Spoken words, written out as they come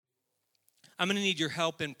I'm going to need your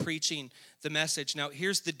help in preaching the message. Now,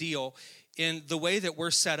 here's the deal. In the way that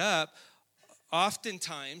we're set up,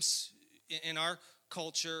 oftentimes in our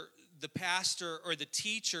culture, the pastor or the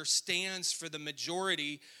teacher stands for the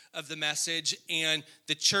majority of the message, and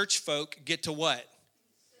the church folk get to what?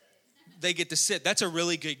 They get to sit. That's a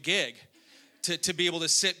really good gig. To be able to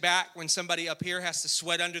sit back when somebody up here has to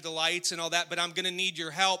sweat under the lights and all that. But I'm going to need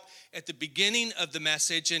your help at the beginning of the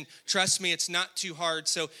message. And trust me, it's not too hard.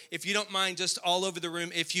 So if you don't mind, just all over the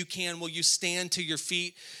room, if you can, will you stand to your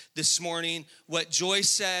feet this morning? What Joy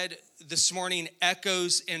said this morning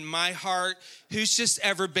echoes in my heart. Who's just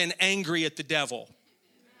ever been angry at the devil?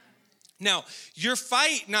 Now, your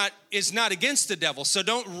fight is not against the devil, so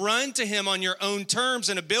don't run to him on your own terms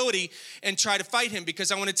and ability and try to fight him,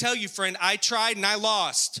 because I want to tell you, friend, I tried and I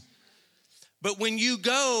lost. But when you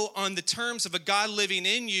go on the terms of a God living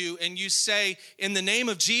in you and you say, in the name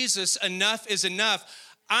of Jesus, enough is enough,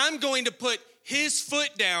 I'm going to put his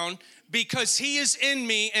foot down because he is in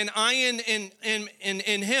me and I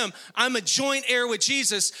in him. I'm a joint heir with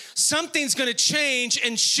Jesus. Something's going to change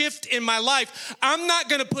and shift in my life. I'm not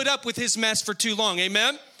going to put up with his mess for too long.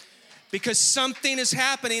 Amen? Because something is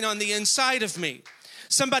happening on the inside of me.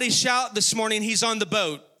 Somebody shout this morning, he's on the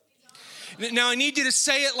boat. Now, I need you to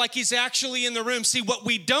say it like he's actually in the room. See, what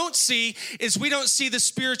we don't see is we don't see the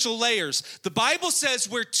spiritual layers. The Bible says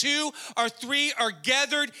where 2 or 3 are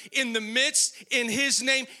gathered in the midst in his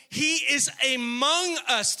name, he is among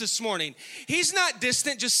us this morning. He's not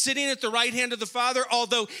distant, just sitting at the right hand of the Father.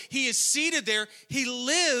 Although he is seated there, he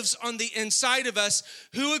lives on the inside of us.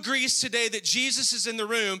 Who agrees today that Jesus is in the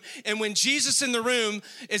room? And when Jesus is in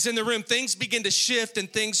the room, things begin to shift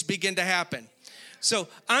and things begin to happen. So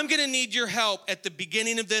I'm going to need your help at the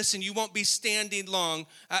beginning of this, and you won't be standing long,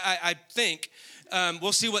 I think.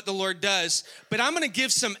 We'll see what the Lord does. But I'm going to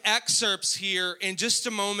give some excerpts here in just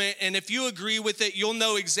a moment, and if you agree with it, you'll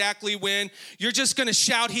know exactly when. You're just going to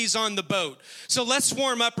shout, he's on the boat. So let's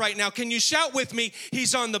warm up right now. Can you shout with me,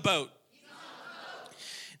 he's on the boat?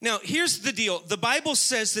 Now, here's the deal. The Bible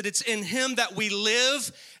says that it's in him that we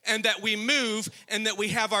live and that we move and that we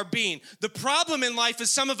have our being. The problem in life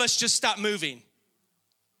is some of us just stop moving.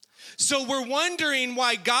 So we're wondering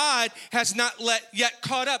why God has not yet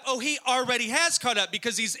caught up. Oh, he already has caught up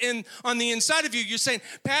because he's on the inside of you. You're saying,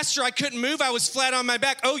 Pastor, I couldn't move. I was flat on my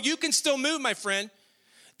back. Oh, you can still move, my friend.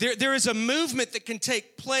 There is a movement that can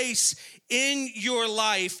take place in your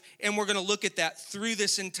life, and we're going to look at that through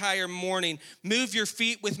this entire morning. Move your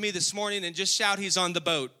feet with me this morning and just shout, he's on the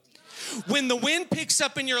boat. When the wind picks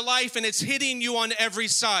up in your life and it's hitting you on every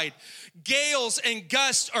side, gales and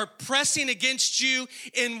gusts are pressing against you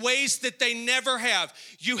in ways that they never have.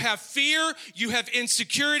 You have fear, you have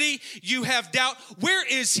insecurity, you have doubt. Where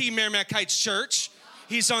is he, Merrimack Heights Church?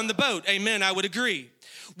 He's on the boat. Amen, I would agree.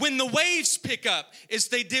 When the waves pick up, as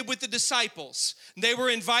they did with the disciples, they were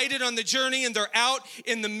invited on the journey and they're out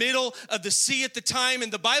in the middle of the sea at the time.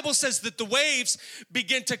 And the Bible says that the waves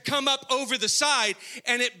begin to come up over the side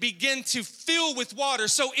and it begin to fill with water.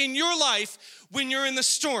 So in your life, when you're in the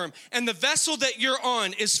storm and the vessel that you're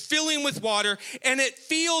on is filling with water and it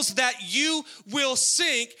feels that you will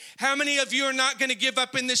sink, how many of you are not going to give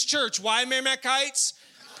up in this church? Why, Merrimack Heights?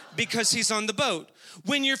 Because he's on the boat.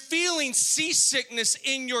 When you're feeling seasickness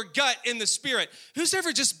in your gut, in the spirit, who's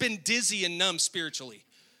ever just been dizzy and numb spiritually?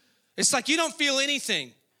 It's like you don't feel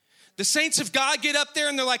anything. The saints of God get up there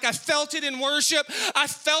and they're like, I felt it in worship. I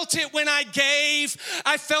felt it when I gave.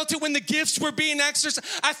 I felt it when the gifts were being exercised.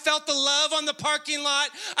 I felt the love on the parking lot.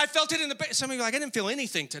 I felt it in the... Some of you are like, I didn't feel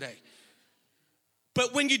anything today.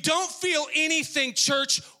 But when you don't feel anything,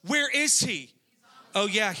 church, where is he? Oh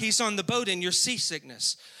yeah, he's on the boat in your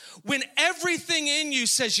seasickness. When everything in you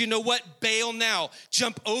says, you know what, bail now,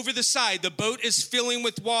 jump over the side, the boat is filling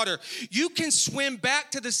with water, you can swim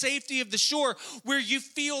back to the safety of the shore where you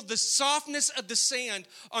feel the softness of the sand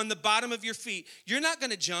on the bottom of your feet. You're not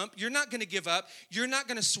going to jump. You're not going to give up. You're not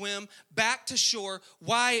going to swim back to shore.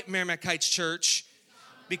 Why, Merrimack Heights Church?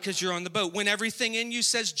 Because you're on the boat. When everything in you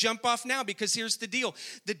says jump off now, because here's the deal.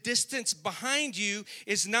 The distance behind you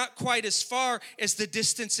is not quite as far as the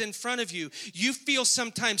distance in front of you. You feel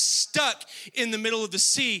sometimes stuck in the middle of the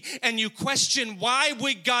sea and you question, why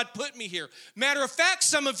would God put me here? Matter of fact,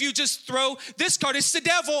 some of you just throw this card. It's the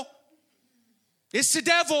devil. It's the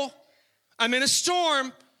devil. I'm in a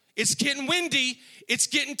storm. It's getting windy. It's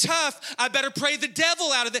getting tough. I better pray the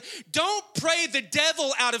devil out of it. Don't pray the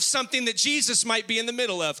devil out of something that Jesus might be in the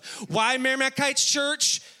middle of. Why, Merrimack Heights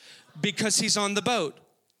Church? Because he's on the boat.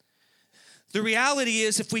 The reality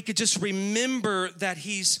is, if we could just remember that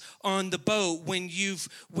he's on the boat, when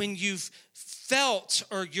you've felt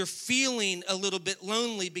or you're feeling a little bit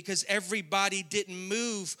lonely because everybody didn't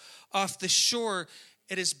move off the shore,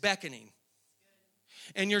 it is beckoning.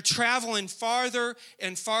 And you're traveling farther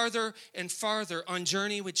and farther and farther on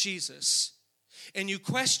journey with Jesus. And you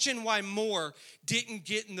question why more didn't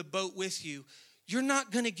get in the boat with you. You're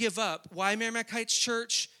not going to give up. Why Merrimack Heights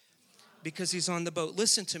Church? Because he's on the boat.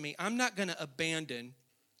 Listen to me. I'm not going to abandon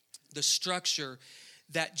the structure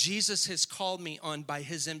that Jesus has called me on by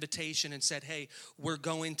his invitation and said, hey, we're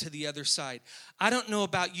going to the other side. I don't know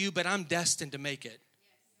about you, but I'm destined to make it.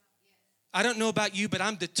 I don't know about you, but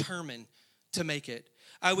I'm determined to make it.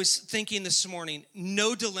 I was thinking this morning,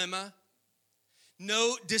 no dilemma,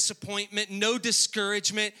 no disappointment, no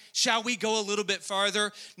discouragement. Shall we go a little bit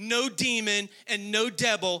farther? No demon and no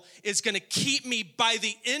devil is going to keep me by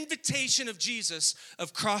the invitation of Jesus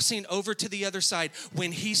of crossing over to the other side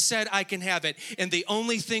when he said I can have it. And the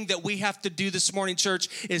only thing that we have to do this morning,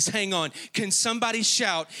 church, is hang on. Can somebody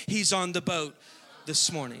shout, he's on the boat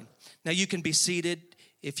this morning? Now you can be seated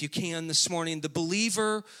if you can this morning. The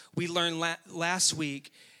believer, we learned last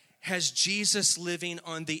week, has Jesus living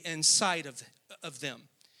on the inside of them.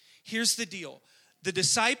 Here's the deal. The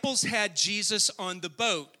disciples had Jesus on the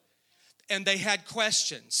boat, and they had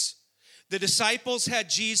questions. The disciples had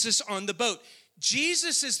Jesus on the boat.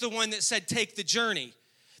 Jesus is the one that said, take the journey.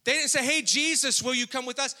 They didn't say, hey, Jesus, will you come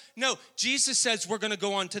with us? No, Jesus says, we're going to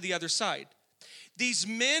go on to the other side. These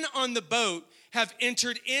men on the boat have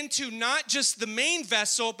entered into not just the main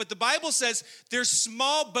vessel, but the Bible says there's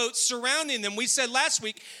small boats surrounding them. We said last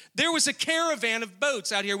week, there was a caravan of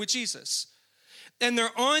boats out here with Jesus. And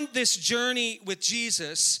they're on this journey with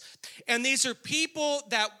Jesus. And these are people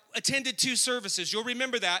that attended 2 services. You'll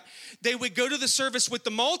remember that. They would go to the service with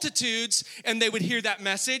the multitudes and they would hear that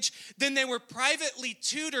message. Then they were privately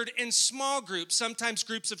tutored in small groups, sometimes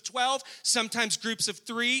groups of 12, sometimes groups of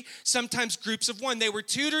 3, sometimes groups of 1. They were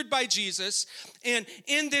tutored by Jesus. And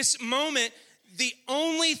in this moment, the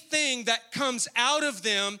only thing that comes out of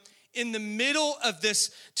them in the middle of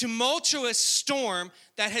this tumultuous storm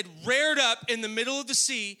that had reared up in the middle of the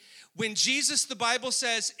sea, when Jesus, the Bible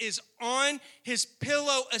says, is on his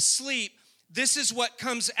pillow asleep, this is what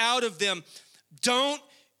comes out of them. Don't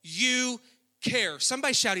you care?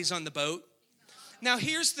 Somebody shout, he's on the boat. Now,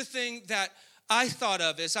 here's the thing that I thought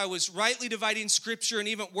of as I was rightly dividing scripture and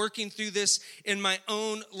even working through this in my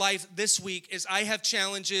own life this week, is I have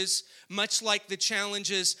challenges, much like the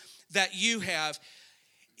challenges that you have.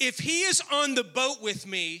 If he is on the boat with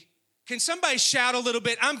me, can somebody shout a little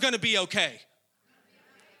bit? I'm going to be okay.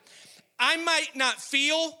 I might not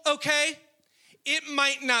feel okay. It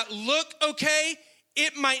might not look okay.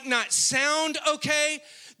 It might not sound okay.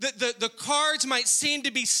 The cards might seem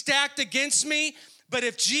to be stacked against me. But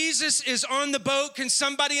if Jesus is on the boat, can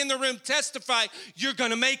somebody in the room testify you're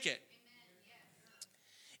going to make it?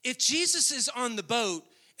 If Jesus is on the boat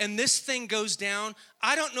and this thing goes down,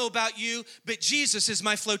 I don't know about you, but Jesus is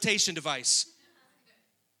my flotation device.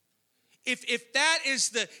 If that is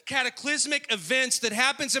the cataclysmic events that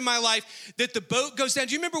happens in my life, that the boat goes down.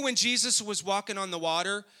 Do you remember when Jesus was walking on the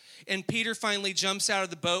water and Peter finally jumps out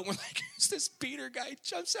of the boat? We're like, who's this Peter guy? He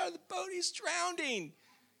jumps out of the boat, he's drowning.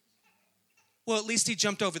 Well, at least he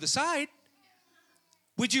jumped over the side.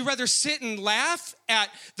 Would you rather sit and laugh at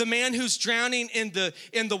the man who's drowning in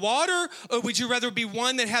the water? Or would you rather be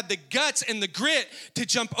one that had the guts and the grit to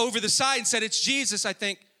jump over the side and said, it's Jesus? I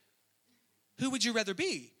think, who would you rather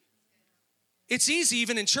be? It's easy,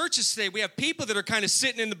 even in churches today, we have people that are kind of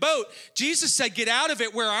sitting in the boat. Jesus said, get out of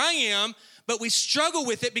it where I am, but we struggle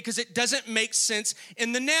with it because it doesn't make sense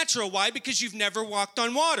in the natural. Why? Because you've never walked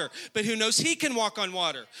on water, but who knows, he can walk on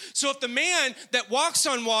water. So if the man that walks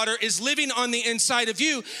on water is living on the inside of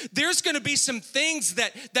you, there's going to be some things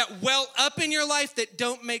that well up in your life that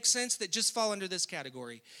don't make sense, that just fall under this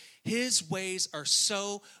category. His ways are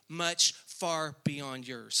so much far beyond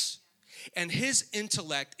yours. And his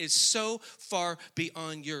intellect is so far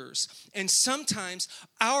beyond yours. And sometimes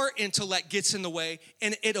our intellect gets in the way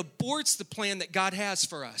and it aborts the plan that God has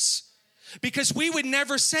for us. Because we would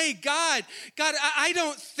never say, God, I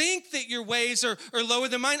don't think that your ways are lower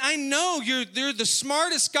than mine. I know you're the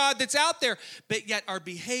smartest God that's out there. But yet our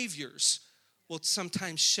behaviors will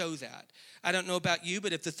sometimes show that. I don't know about you,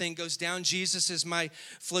 but if the thing goes down, Jesus is my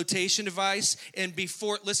flotation device. And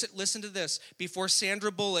listen to this. Before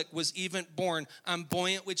Sandra Bullock was even born, I'm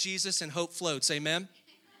buoyant with Jesus and hope floats. Amen?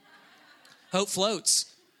 Hope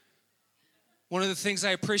floats. One of the things I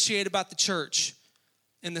appreciate about the church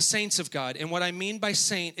and the saints of God, and what I mean by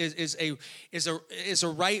saint is a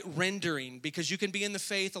right rendering, because you can be in the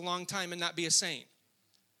faith a long time and not be a saint.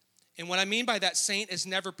 And what I mean by that, saint is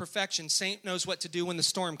never perfection. Saint knows what to do when the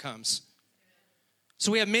storm comes.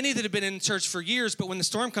 So we have many that have been in church for years, but when the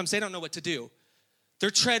storm comes, they don't know what to do. They're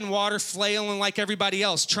treading water, flailing like everybody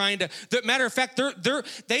else, trying to. Matter of fact,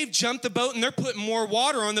 they've jumped the boat and they're putting more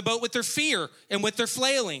water on the boat with their fear and with their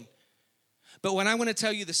flailing. But what I want to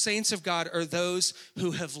tell you, the saints of God are those who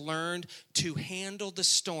have learned to handle the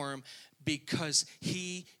storm because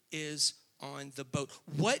he is on the boat.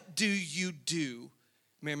 What do you do,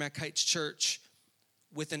 Merrimack Heights Church,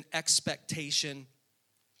 with an expectation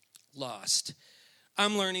lost?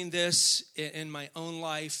 I'm learning this in my own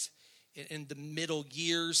life, in the middle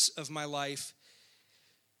years of my life,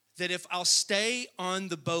 that if I'll stay on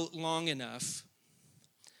the boat long enough,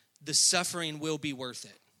 the suffering will be worth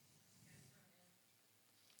it.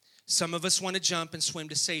 Some of us want to jump and swim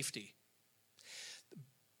to safety.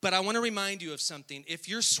 But I want to remind you of something. If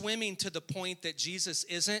you're swimming to the point that Jesus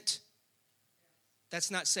isn't, that's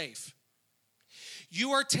not safe.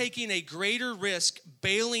 You are taking a greater risk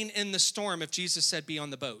bailing in the storm if Jesus said be on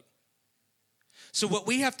the boat. So what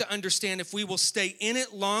we have to understand, if we will stay in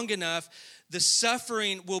it long enough, the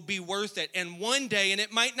suffering will be worth it. And one day, and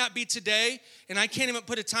it might not be today, and I can't even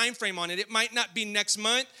put a time frame on it. It might not be next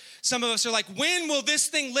month. Some of us are like, when will this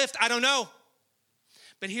thing lift? I don't know.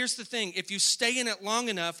 But here's the thing. If you stay in it long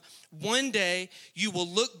enough, one day you will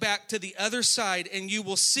look back to the other side and you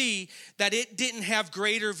will see that it didn't have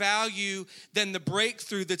greater value than the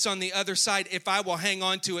breakthrough that's on the other side if I will hang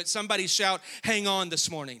on to it. Somebody shout, hang on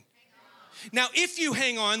this morning. Now, if you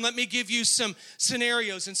hang on, let me give you some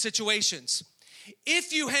scenarios and situations.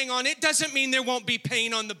 If you hang on, it doesn't mean there won't be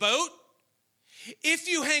pain on the boat. If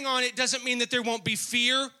you hang on, it doesn't mean that there won't be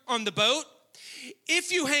fear on the boat.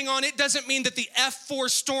 If you hang on, it doesn't mean that the F4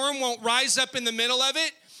 storm won't rise up in the middle of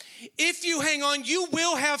it. If you hang on, you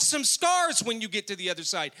will have some scars when you get to the other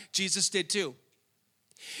side. Jesus did too.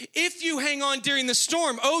 If you hang on during the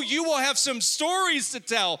storm, you will have some stories to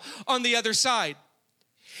tell on the other side.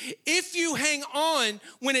 If you hang on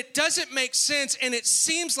when it doesn't make sense and it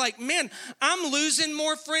seems like, man, I'm losing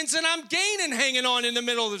more friends than I'm gaining hanging on in the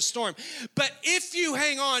middle of the storm. But if you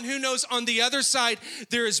hang on, who knows, on the other side,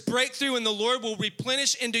 there is breakthrough and the Lord will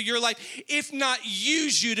replenish into your life, if not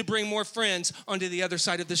use you to bring more friends onto the other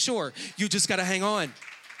side of the shore. You just got to hang on.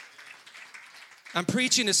 I'm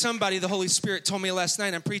preaching to somebody, the Holy Spirit told me last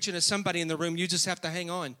night, I'm preaching to somebody in the room, you just have to hang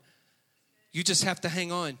on. You just have to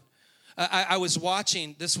hang on. I was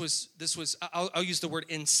watching, this was I'll use the word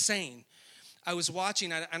insane. I was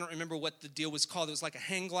watching, I don't remember what the deal was called. It was like a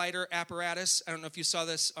hang glider apparatus. I don't know if you saw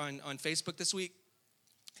this on Facebook this week.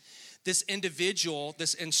 This individual,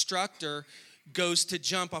 this instructor, goes to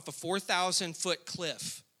jump off a 4,000-foot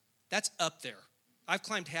cliff. That's up there. I've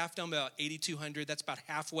climbed Half Dome about 8,200. That's about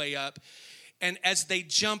halfway up. And as they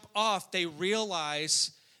jump off, they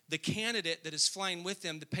realize the candidate that is flying with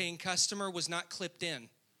them, the paying customer, was not clipped in.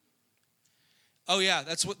 Oh yeah,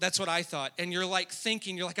 that's what I thought. And you're like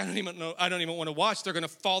thinking, I don't even want to watch. They're going to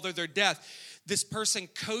fall to their death. This person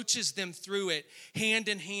coaches them through it, hand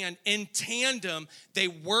in hand, in tandem. They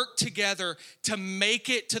work together to make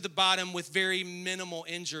it to the bottom with very minimal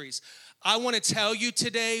injuries. I want to tell you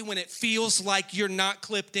today, when it feels like you're not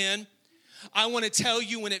clipped in, I want to tell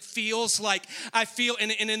you when it feels like I feel,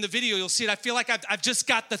 and in the video you'll see it, I feel like I've just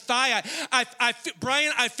got the thigh.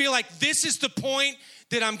 Brian, I feel like this is the point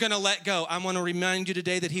that I'm going to let go. I want to remind you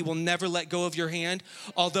today that he will never let go of your hand,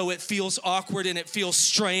 although it feels awkward and it feels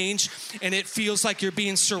strange and it feels like you're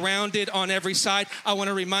being surrounded on every side. I want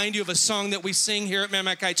to remind you of a song that we sing here at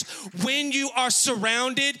Merrimack Heights. When you are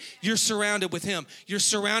surrounded, you're surrounded with him. You're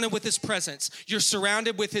surrounded with his presence. You're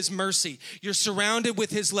surrounded with his mercy. You're surrounded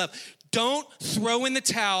with his love. Don't throw in the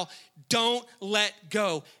towel. Don't let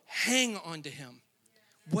go. Hang on to him.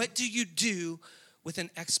 What do you do with an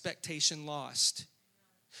expectation lost?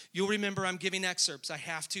 You'll remember I'm giving excerpts. I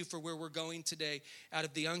have to for where we're going today out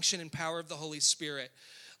of the unction and power of the Holy Spirit.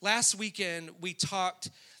 Last weekend, we talked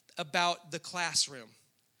about the classroom.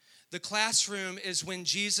 The classroom is when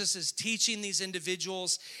Jesus is teaching these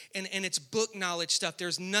individuals, and it's book knowledge stuff.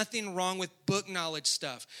 There's nothing wrong with book knowledge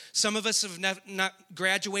stuff. Some of us have not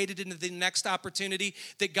graduated into the next opportunity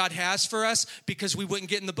that God has for us because we wouldn't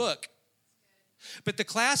get in the book. But the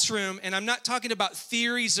classroom, and I'm not talking about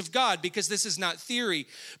theories of God because this is not theory,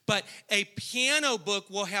 but a piano book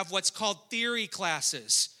will have what's called theory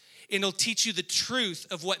classes. It'll teach you the truth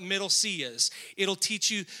of what middle C is. It'll teach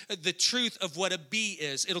you the truth of what a B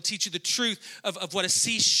is. It'll teach you the truth of what a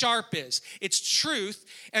C sharp is. It's truth,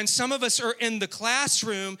 and some of us are in the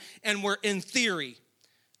classroom and we're in theory.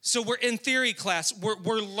 So we're in theory class.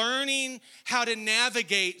 We're learning how to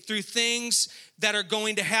navigate through things that are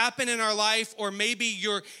going to happen in our life, or maybe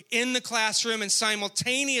you're in the classroom and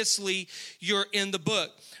simultaneously you're in the book.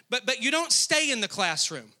 But you don't stay in the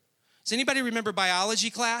classroom. Does anybody remember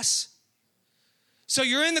biology class? So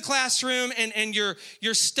you're in the classroom and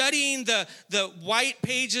you're studying the white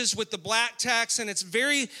pages with the black text, and it's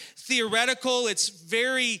very theoretical. It's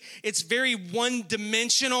very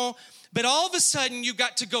one-dimensional. But all of a sudden, you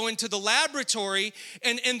got to go into the laboratory,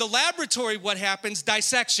 and in the laboratory, what happens?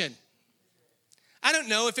 Dissection. I don't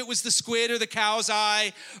know if it was the squid or the cow's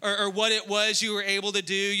eye or what it was you were able to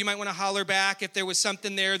do. You might want to holler back if there was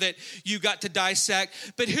something there that you got to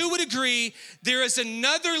dissect. But who would agree there is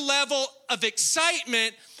another level of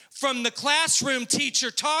excitement from the classroom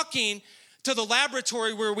teacher talking to the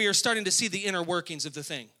laboratory where we are starting to see the inner workings of the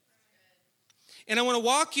thing? And I want to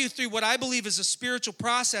walk you through what I believe is a spiritual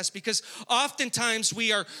process, because oftentimes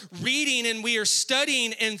we are reading and we are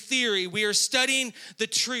studying in theory. We are studying the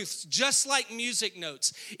truths, just like music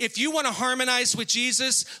notes. If you want to harmonize with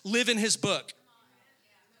Jesus, live in his book.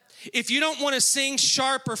 If you don't want to sing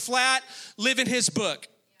sharp or flat, live in his book.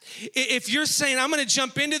 If you're saying, I'm going to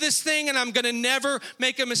jump into this thing and I'm going to never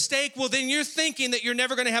make a mistake, well, then you're thinking that you're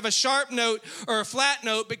never going to have a sharp note or a flat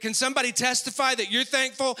note. But can somebody testify that you're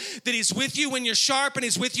thankful that he's with you when you're sharp and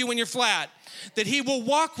he's with you when you're flat? That he will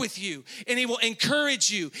walk with you and he will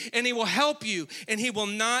encourage you and he will help you and he will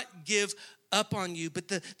not give up on you. But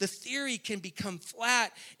the theory can become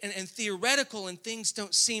flat and theoretical, and things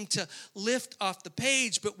don't seem to lift off the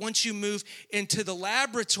page. But once you move into the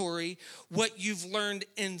laboratory, what you've learned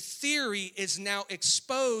in theory is now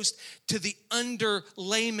exposed to the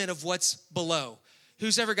underlayment of what's below.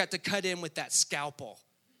 Who's ever got to cut in with that scalpel?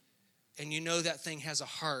 And you know that thing has a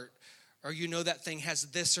heart, or you know that thing has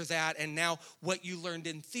this or that, and now what you learned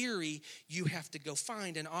in theory, you have to go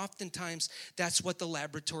find. And oftentimes, that's what the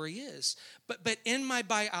laboratory is. But in my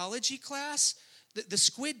biology class, the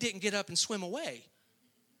squid didn't get up and swim away.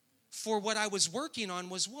 For what I was working on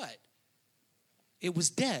was what? It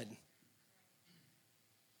was dead.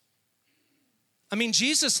 I mean,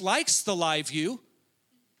 Jesus likes the live you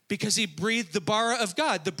because he breathed the bara of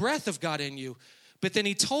God, the breath of God in you. But then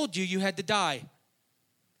he told you had to die.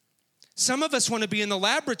 Some of us want to be in the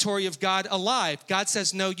laboratory of God alive. God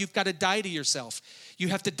says, no, you've got to die to yourself. You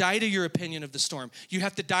have to die to your opinion of the storm. You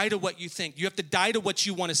have to die to what you think. You have to die to what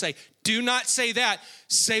you want to say. Do not say that.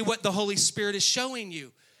 Say what the Holy Spirit is showing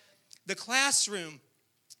you. The classroom,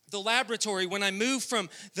 the laboratory, when I moved from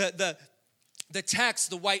the text,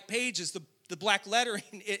 the white pages, the black lettering,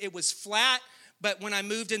 it was flat. But when I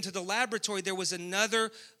moved into the laboratory, there was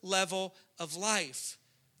another level of life.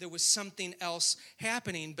 There was something else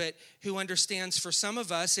happening, but who understands for some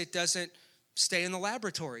of us, it doesn't stay in the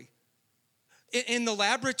laboratory. In the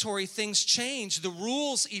laboratory, things change. The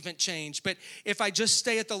rules even change. But if I just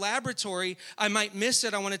stay at the laboratory, I might miss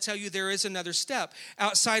it. I want to tell you there is another step.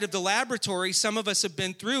 Outside of the laboratory, some of us have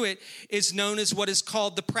been through it, is known as what is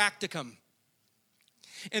called the practicum.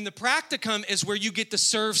 And the practicum is where you get to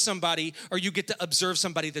serve somebody or you get to observe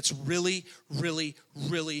somebody that's really, really,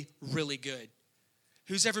 really, really good.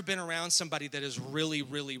 Who's ever been around somebody that is really,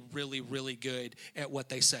 really, really, really good at what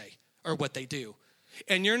they say or what they do?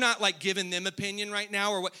 And you're not like giving them opinion right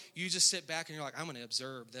now or what. You just sit back and you're like, I'm going to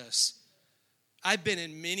observe this. I've been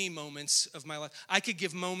in many moments of my life. I could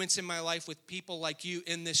give moments in my life with people like you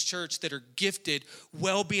in this church that are gifted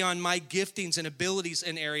well beyond my giftings and abilities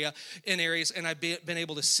in areas. And I've been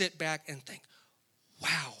able to sit back and think,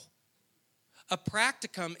 wow. A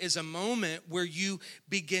practicum is a moment where you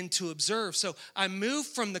begin to observe. So I move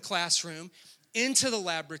from the classroom into the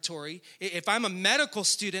laboratory. If I'm a medical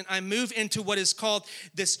student, I move into what is called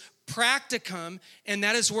this practicum, and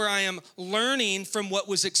that is where I am learning from what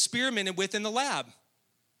was experimented with in the lab.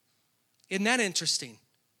 Isn't that interesting?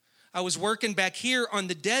 I was working back here on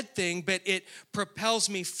the dead thing, but it propels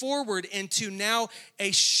me forward into now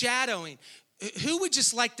a shadowing. Who would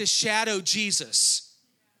just like to shadow Jesus?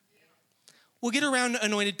 We'll get around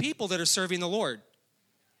anointed people that are serving the Lord.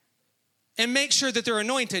 And make sure that they're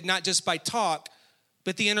anointed, not just by talk,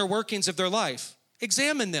 but the inner workings of their life.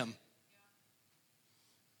 Examine them.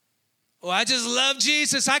 Well, I just love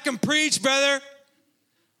Jesus. I can preach, brother.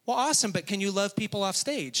 Well, awesome, but can you love people off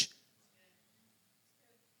stage?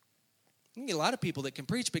 You can get a lot of people that can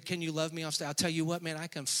preach, but can you love me off stage? I'll tell you what, man, I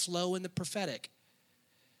can flow in the prophetic.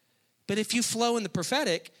 But if you flow in the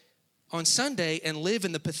prophetic on Sunday and live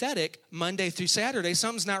in the pathetic Monday through Saturday,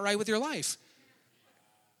 something's not right with your life.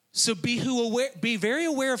 So be very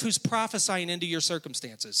aware of who's prophesying into your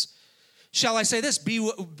circumstances. Shall I say this?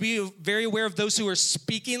 Be very aware of those who are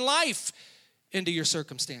speaking life into your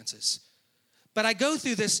circumstances. But I go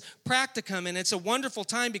through this practicum, and it's a wonderful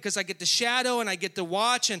time because I get to shadow and I get to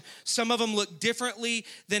watch, and some of them look differently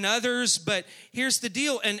than others. But here's the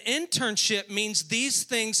deal. An internship means these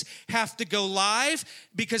things have to go live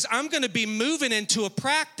because I'm going to be moving into a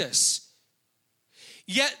practice.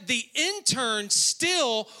 Yet the intern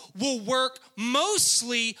still will work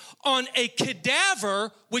mostly on a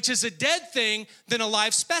cadaver, which is a dead thing, than a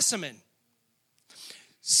live specimen.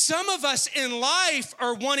 Some of us in life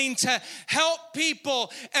are wanting to help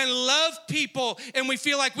people and love people, and we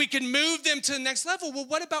feel like we can move them to the next level. Well,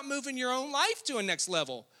 what about moving your own life to a next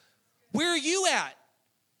level? Where are you at?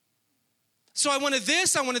 So I wanted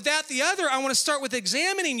this, I wanted that, the other. I want to start with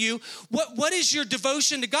examining you. What does your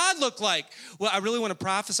devotion to God look like? Well, I really want to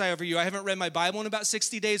prophesy over you. I haven't read my Bible in about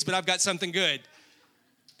 60 days, but I've got something good.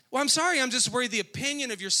 Well, I'm sorry. I'm just worried the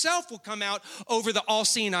opinion of yourself will come out over the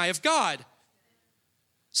all-seeing eye of God.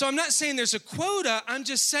 So I'm not saying there's a quota. I'm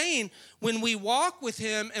just saying when we walk with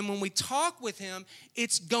him and when we talk with him,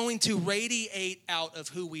 it's going to radiate out of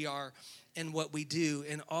who we are and what we do.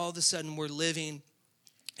 And all of a sudden we're living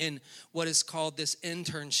in what is called this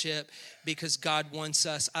internship because God wants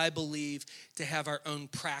us, I believe, to have our own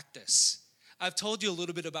practice. I've told you a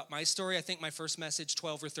little bit about my story. I think my first message,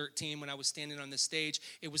 12 or 13, when I was standing on the stage,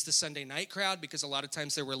 it was the Sunday night crowd because a lot of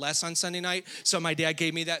times there were less on Sunday night. So my dad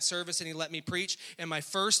gave me that service and he let me preach. And my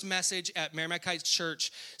first message at Merrimack Heights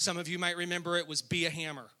Church, some of you might remember it, was be a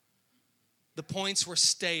hammer. The points were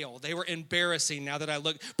stale. They were embarrassing now that I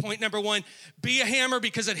look. Point number 1, be a hammer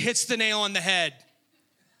because it hits the nail on the head.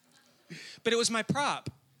 But it was my prop.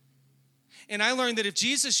 And I learned that if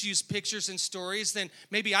Jesus used pictures and stories, then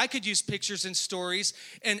maybe I could use pictures and stories.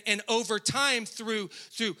 And over time, through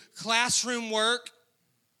classroom work,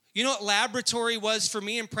 you know what laboratory was for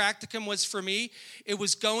me and practicum was for me? It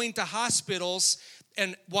was going to hospitals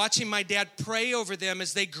and watching my dad pray over them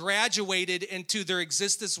as they graduated into their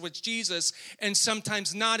existence with Jesus and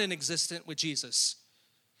sometimes not in existence with Jesus.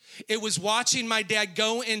 It was watching my dad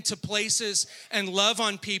go into places and love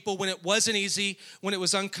on people when it wasn't easy, when it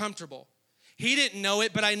was uncomfortable. He didn't know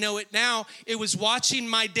it, but I know it now. It was watching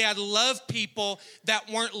my dad love people that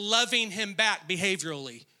weren't loving him back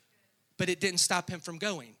behaviorally, but it didn't stop him from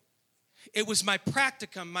going. It was my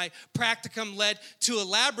practicum. My practicum led to a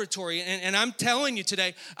laboratory. And I'm telling you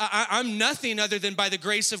today, I'm nothing other than by the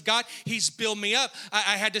grace of God, he's built me up.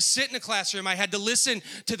 I had to sit in a classroom. I had to listen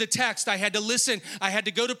to the text. I had to listen. I had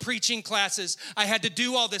to go to preaching classes. I had to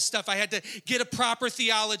do all this stuff. I had to get a proper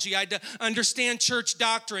theology. I had to understand church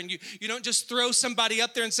doctrine. You don't just throw somebody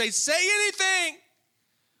up there and say anything.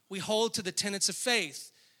 We hold to the tenets of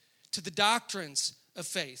faith, to the doctrines of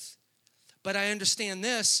faith. But I understand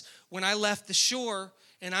this, when I left the shore,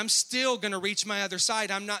 and I'm still going to reach my other side,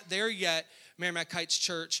 I'm not there yet, Merrimack Heights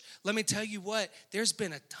Church. Let me tell you what, there's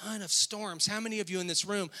been a ton of storms. How many of you in this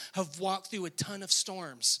room have walked through a ton of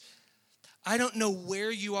storms? I don't know where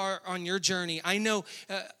you are on your journey. I know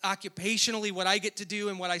occupationally what I get to do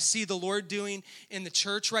and what I see the Lord doing in the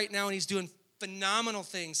church right now, and he's doing phenomenal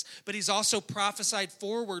things, but he's also prophesied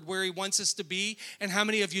forward where he wants us to be. And how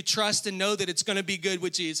many of you trust and know that it's going to be good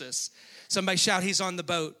with Jesus? Somebody shout, he's on the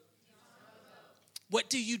boat.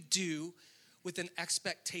 What do you do with an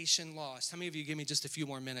expectation lost? How many of you give me just a few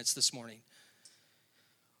more minutes this morning?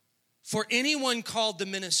 For anyone called to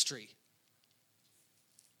ministry,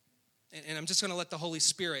 and I'm just going to let the Holy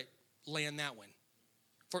Spirit land that one.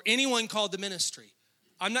 For anyone called to ministry,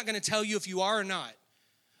 I'm not going to tell you if you are or not.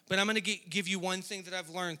 But I'm going to give you one thing that I've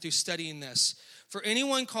learned through studying this. For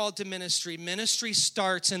anyone called to ministry, ministry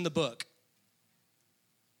starts in the book.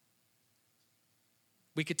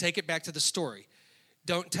 We could take it back to the story.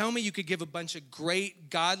 Don't tell me you could give a bunch of great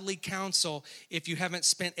godly counsel if you haven't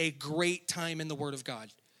spent a great time in the Word of God.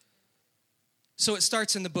 So it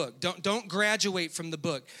starts in the book. Don't graduate from the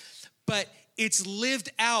book. But it's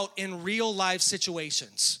lived out in real life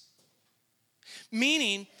situations.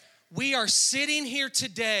 Meaning, we are sitting here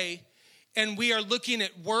today and we are looking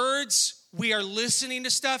at words. We are listening to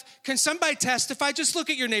stuff. Can somebody testify? Just look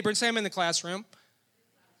at your neighbor and say, I'm in the classroom.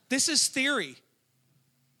 This is theory.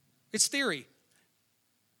 It's theory.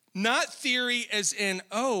 Not theory as in,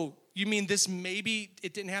 oh, you mean this maybe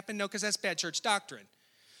it didn't happen? No, because that's bad church doctrine.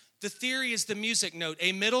 The theory is the music note.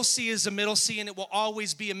 A middle C is a middle C, and it will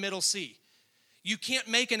always be a middle C. You can't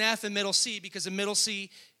make an F a middle C because a middle C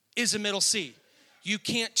is a middle C. You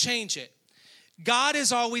can't change it. God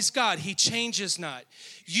is always God. He changes not.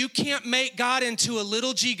 You can't make God into a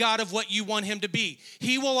little g God of what you want him to be.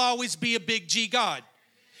 He will always be a big G God.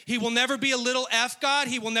 He will never be a little F God.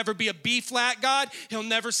 He will never be a B flat God. He'll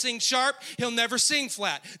never sing sharp. He'll never sing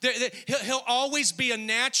flat. He'll always be a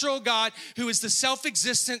natural God who is the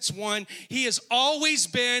self-existence one. He has always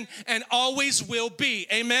been and always will be.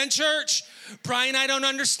 Amen, church? Brian, I don't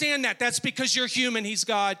understand that. That's because you're human. He's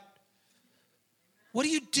God. What do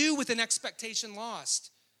you do with an expectation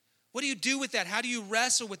lost? What do you do with that? How do you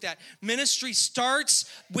wrestle with that? Ministry starts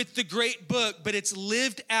with the great book, but it's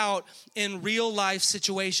lived out in real life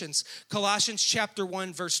situations. Colossians chapter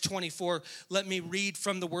 1, verse 24. Let me read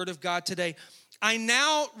from the word of God today. I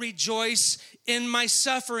now rejoice in my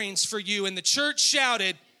sufferings for you. And the church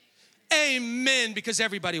shouted, amen, because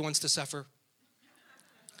everybody wants to suffer.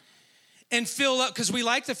 And fill up, because we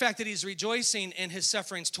like the fact that he's rejoicing in his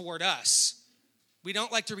sufferings toward us. We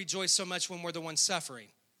don't like to rejoice so much when we're the ones suffering.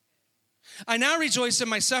 I now rejoice in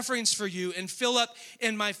my sufferings for you and fill up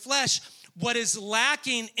in my flesh what is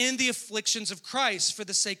lacking in the afflictions of Christ for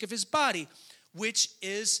the sake of his body, which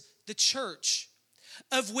is the church,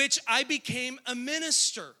 of which I became a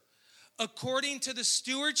minister according to the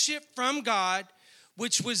stewardship from God,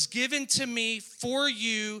 which was given to me for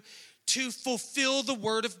you to fulfill the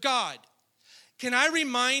word of God. Can I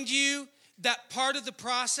remind you that part of the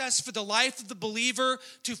process for the life of the believer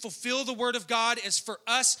to fulfill the word of God is for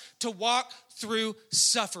us to walk through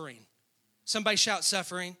suffering? Somebody shout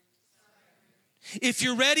suffering. If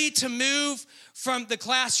you're ready to move from the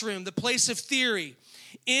classroom, the place of theory,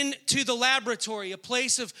 into the laboratory, a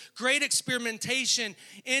place of great experimentation,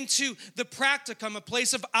 into the practicum, a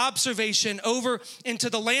place of observation, over into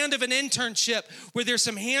the land of an internship where there's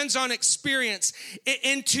some hands-on experience,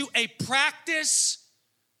 into a practice.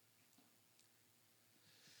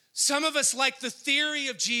 Some of us like the theory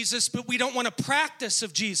of Jesus, but we don't want a practice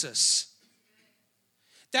of Jesus.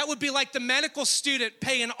 That would be like the medical student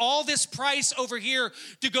paying all this price over here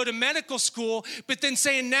to go to medical school, but then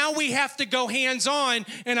saying, now we have to go hands-on,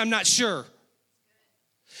 and I'm not sure.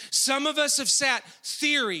 Some of us have sat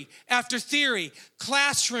theory after theory,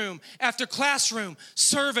 classroom after classroom,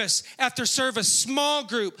 service after service, small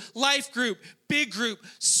group, life group, big group,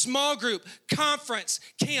 small group, conference,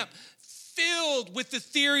 camp, filled with the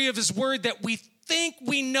theory of his word that we think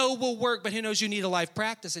we know will work, but who knows, you need a life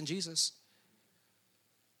practice in Jesus.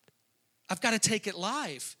 I've got to take it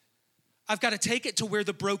live. I've got to take it to where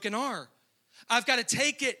the broken are. I've got to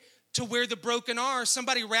take it to where the broken are.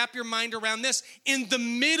 Somebody wrap your mind around this. In the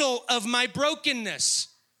middle of my brokenness,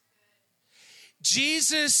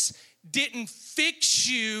 Jesus didn't fix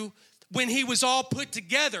you when he was all put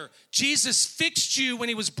together. Jesus fixed you when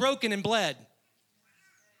he was broken and bled.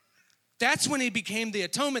 That's when he became the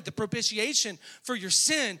atonement, the propitiation for your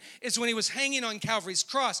sin, is when he was hanging on Calvary's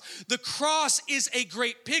cross. The cross is a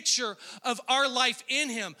great picture of our life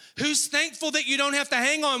in him. Who's thankful that you don't have to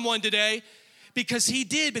hang on one today? Because he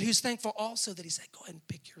did, but who's thankful also that he said, go ahead and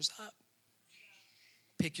pick yours up.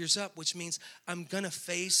 Pick yours up, which means I'm going to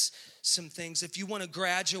face some things. If you want to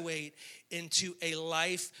graduate into a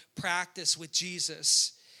life practice with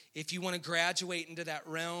Jesus, if you want to graduate into that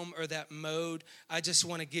realm or that mode, I just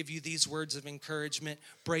want to give you these words of encouragement.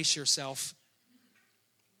 Brace yourself.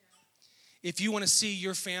 If you want to see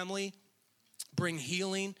your family bring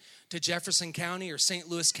healing to Jefferson County or St.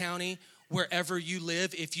 Louis County, wherever you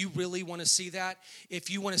live, if you really want to see that, if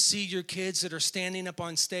you want to see your kids that are standing up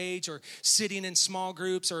on stage or sitting in small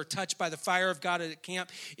groups or touched by the fire of God at camp,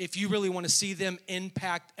 if you really want to see them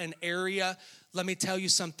impact an area, let me tell you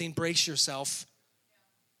something, brace yourself.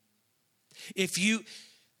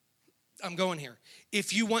 I'm going here.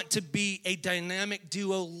 If you want to be a dynamic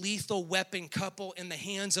duo, lethal weapon couple in the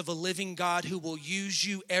hands of a living God who will use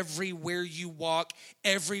you everywhere you walk,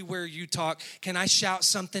 everywhere you talk, can I shout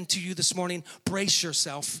something to you this morning? Brace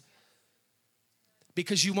yourself,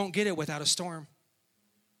 because you won't get it without a storm.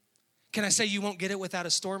 Can I say you won't get it without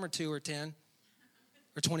a storm or 2 or 10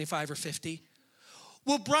 or 25 or 50?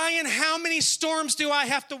 Well, Brian, how many storms do I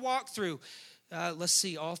have to walk through? Let's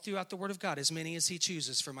see, all throughout the Word of God, as many as he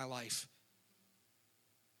chooses for my life.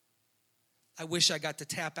 I wish I got to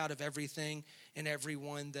tap out of everything and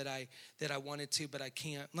everyone that I wanted to, but I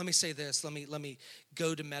can't. Let me say this. Let me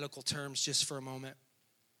go to medical terms just for a moment.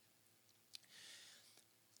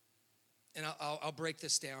 And I'll break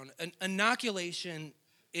this down. An inoculation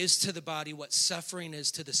is to the body what suffering is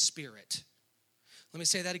to the spirit. Let me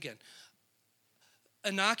say that again.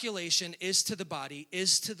 Inoculation is to the body,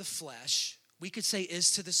 is to the flesh. We could say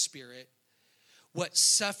is to the spirit what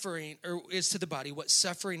suffering, or is to the body what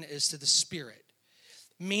suffering is to the spirit.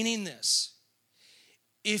 Meaning this,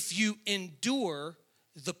 if you endure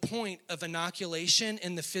the point of inoculation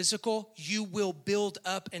in the physical, you will build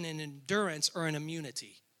up an endurance or an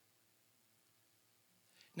immunity.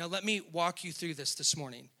 Now, let me walk you through this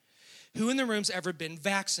morning. Who in the room's ever been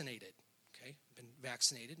vaccinated? Okay, been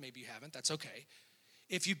vaccinated. Maybe you haven't. That's okay.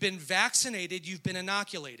 If you've been vaccinated, you've been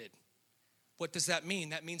inoculated. What does that mean?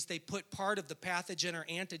 That means they put part of the pathogen or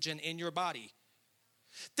antigen in your body.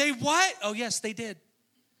 They what? Oh, yes, they did.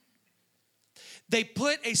 They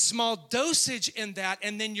put a small dosage in that,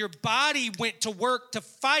 and then your body went to work to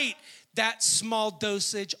fight that small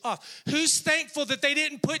dosage off. Who's thankful that they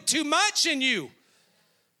didn't put too much in you?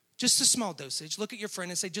 Just a small dosage. Look at your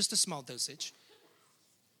friend and say, just a small dosage.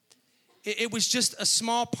 It was just a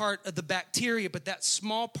small part of the bacteria, but that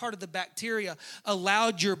small part of the bacteria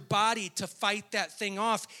allowed your body to fight that thing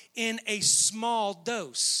off in a small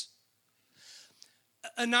dose.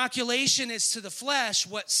 Inoculation is to the flesh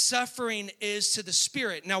what suffering is to the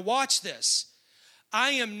spirit. Now watch this.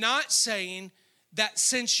 I am not saying that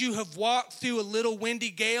since you have walked through a little windy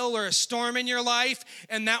gale or a storm in your life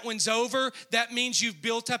and that one's over, that means you've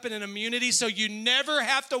built up an immunity so you never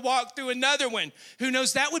have to walk through another one. Who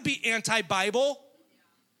knows? That would be anti-Bible.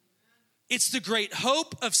 It's the great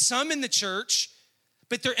hope of some in the church,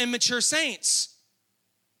 but they're immature saints.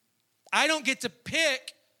 I don't get to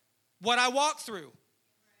pick what I walk through.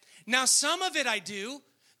 Now, some of it I do.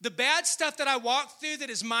 The bad stuff that I walk through that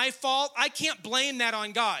is my fault, I can't blame that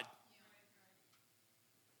on God.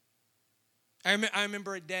 I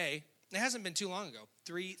remember a day, it hasn't been too long ago,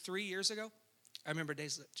 three years ago. I remember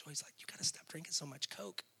days that Joy's like, you got to stop drinking so much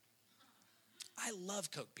Coke. I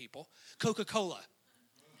love Coke, people. Coca-Cola.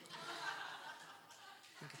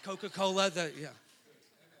 Coca-Cola, yeah.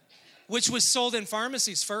 Which was sold in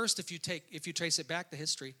pharmacies first, if you trace it back, the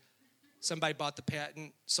history. Somebody bought the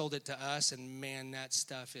patent, sold it to us, and man, that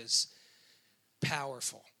stuff is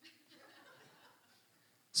powerful.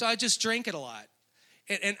 So I just drank it a lot.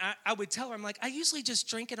 And I would tell her, I'm like, I usually just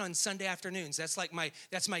drink it on Sunday afternoons. That's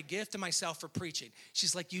my gift to myself for preaching.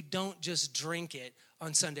 She's like, you don't just drink it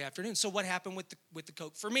on Sunday afternoons. So what happened with the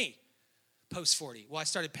Coke for me post 40? Well, I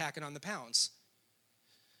started packing on the pounds.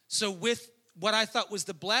 So with what I thought was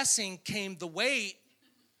the blessing came the weight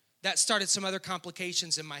that started some other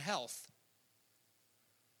complications in my health.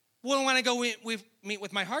 Well, when I go meet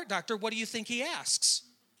with my heart doctor, what do you think he asks?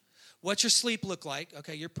 What's your sleep look like?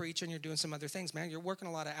 Okay, you're preaching, you're doing some other things, man. You're working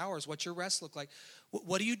a lot of hours. What's your rest look like?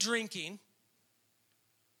 What are you drinking?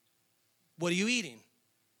 What are you eating?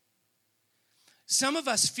 Some of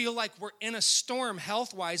us feel like we're in a storm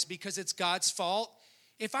health-wise because it's God's fault.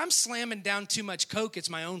 If I'm slamming down too much Coke, it's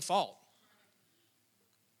my own fault.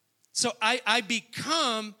 So I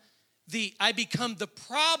become the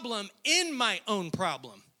problem in my own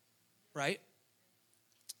problem, right?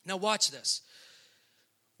 Now watch this.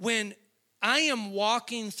 When I am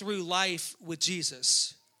walking through life with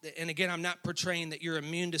Jesus, and again, I'm not portraying that you're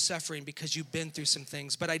immune to suffering because you've been through some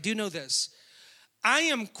things, but I do know this. I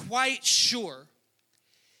am quite sure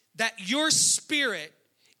that your spirit,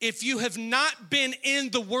 if you have not been in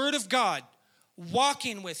the Word of God,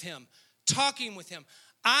 walking with Him, talking with Him,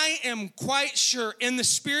 I am quite sure in the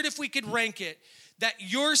spirit, if we could rank it, that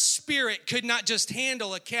your spirit could not just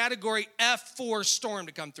handle a category F4 storm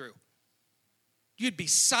to come through. You'd be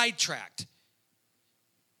sidetracked.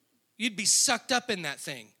 You'd be sucked up in that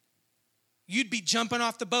thing. You'd be jumping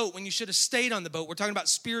off the boat when you should have stayed on the boat. We're talking about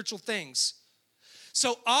spiritual things.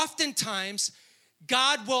 So oftentimes,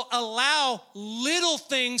 God will allow little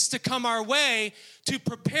things to come our way to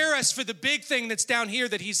prepare us for the big thing that's down here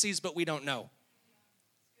that He sees but we don't know.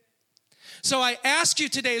 So I ask you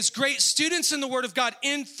today, as great students in the Word of God,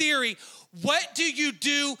 in theory, what do you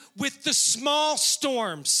do with the small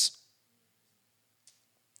storms?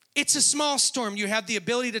 It's a small storm. You have the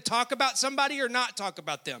ability to talk about somebody or not talk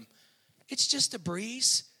about them. It's just a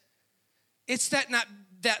breeze. It's not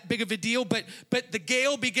that big of a deal, but the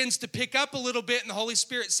gale begins to pick up a little bit, and the Holy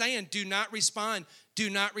Spirit saying, do not respond, do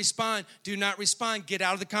not respond, do not respond. Get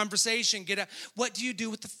out of the conversation. Get out. What do you do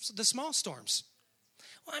with the small storms?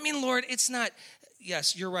 Well, I mean, Lord, it's not,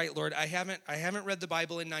 yes, you're right, Lord. I haven't read the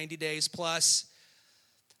Bible in 90 days plus.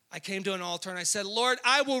 I came to an altar and I said, Lord,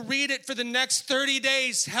 I will read it for the next 30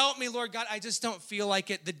 days. Help me, Lord God. I just don't feel like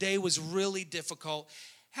it. The day was really difficult.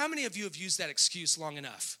 How many of you have used that excuse long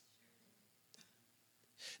enough?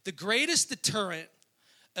 The greatest deterrent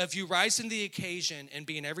of you rising to the occasion and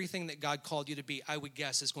being everything that God called you to be, I would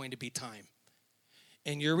guess, is going to be time.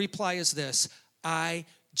 And your reply is this: I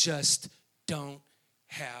just don't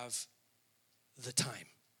have the time.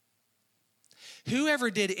 Whoever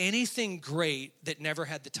did anything great that never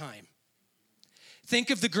had the time? Think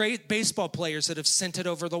of the great baseball players that have sent it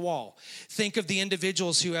over the wall. Think of the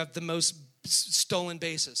individuals who have the most stolen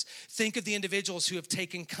bases. Think of the individuals who have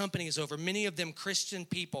taken companies over, many of them Christian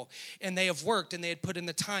people, and they have worked and they had put in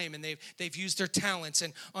the time and they've used their talents,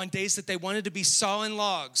 and on days that they wanted to be sawing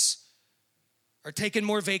logs or taking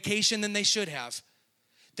more vacation than they should have,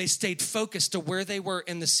 they stayed focused to where they were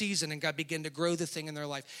in the season, and God began to grow the thing in their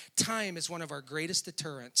life. Time is one of our greatest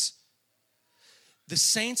deterrents. The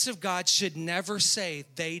saints of God should never say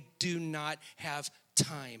they do not have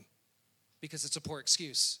time, because it's a poor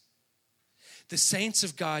excuse. The saints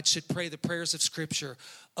of God should pray the prayers of Scripture.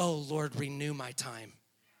 Oh, Lord, renew my time.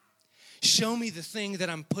 Show me the thing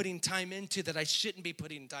that I'm putting time into that I shouldn't be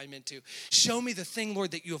putting time into. Show me the thing,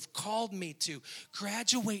 Lord, that you have called me to.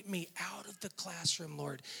 Graduate me out of the classroom,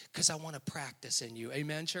 Lord, because I want to practice in you.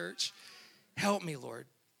 Amen, church? Help me, Lord.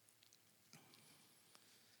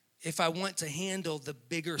 If I want to handle the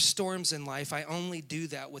bigger storms in life, I only do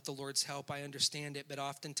that with the Lord's help. I understand it, but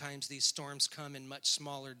oftentimes these storms come in much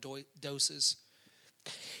smaller doses.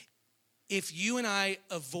 If you and I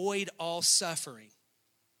avoid all suffering,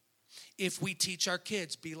 if we teach our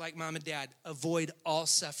kids, be like mom and dad, avoid all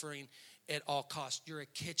suffering at all costs. You're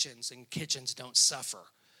at Kitchens, and Kitchens don't suffer.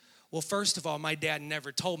 Well, first of all, my dad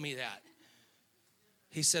never told me that.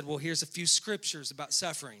 He said, well, here's a few scriptures about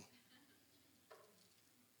suffering.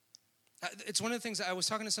 It's one of the things, I was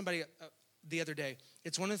talking to somebody the other day.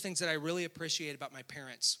 It's one of the things that I really appreciate about my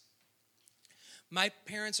parents. My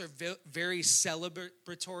parents are very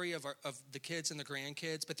celebratory of the kids and the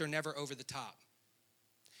grandkids, but they're never over the top.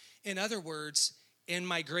 In other words, in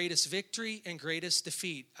my greatest victory and greatest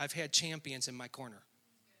defeat, I've had champions in my corner.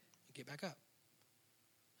 Get back up.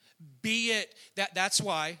 Be it, that's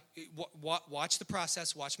why, watch the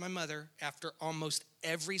process, watch my mother after almost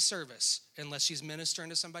every service, unless she's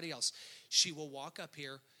ministering to somebody else, she will walk up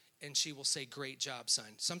here and she will say, great job, son.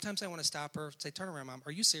 Sometimes I want to stop her, say, turn around, Mom,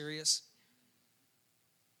 are you serious?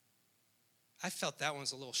 I felt that one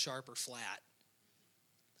was a little sharp or flat.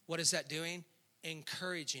 What is that doing?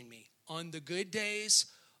 Encouraging me on the good days,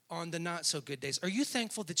 on the not so good days. Are you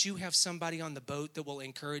thankful that you have somebody on the boat that will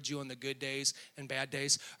encourage you on the good days and bad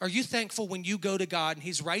days? Are you thankful when you go to God and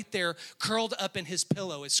he's right there curled up in his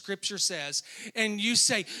pillow, as scripture says, and you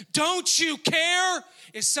say, don't you care?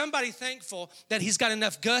 Is somebody thankful that he's got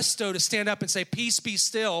enough gusto to stand up and say, peace, be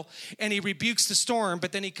still, and he rebukes the storm,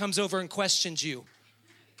 but then he comes over and questions you?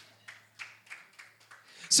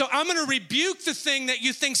 So I'm going to rebuke the thing that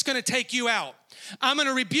you think's going to take you out. I'm going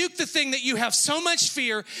to rebuke the thing that you have so much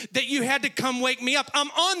fear that you had to come wake me up. I'm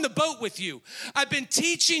on the boat with you. I've been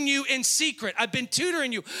teaching you in secret. I've been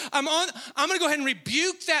tutoring you. I'm going to go ahead and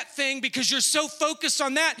rebuke that thing because you're so focused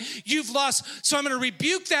on that, you've lost. So I'm going to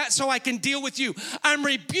rebuke that so I can deal with you. I'm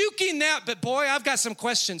rebuking that, but boy, I've got some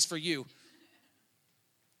questions for you.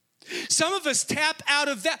 Some of us tap out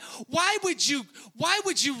of that. Why would you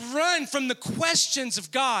run from the questions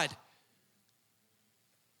of God?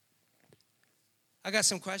 I got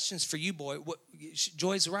some questions for you, boy.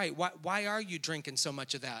 Joy's right. Why are you drinking so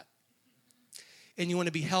much of that? And you want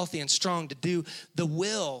to be healthy and strong to do the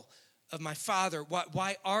will of my Father.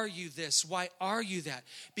 Why are you this? Why are you that?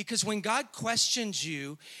 Because when God questions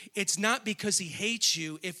you, it's not because he hates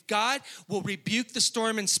you. If God will rebuke the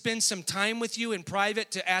storm and spend some time with you in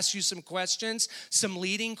private to ask you some questions, some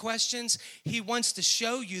leading questions, he wants to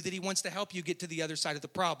show you that he wants to help you get to the other side of the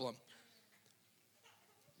problem.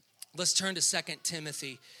 Let's turn to 2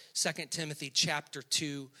 Timothy chapter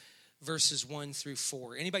 2, verses 1 through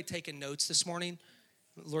 4. Anybody taking notes this morning?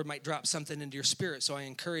 The Lord might drop something into your spirit, so I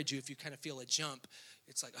encourage you, if you kind of feel a jump,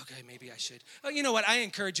 it's like, okay, maybe I should. Oh, you know what? I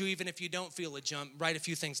encourage you, even if you don't feel a jump, write a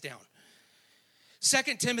few things down.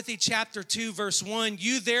 2 Timothy chapter 2, verse 1,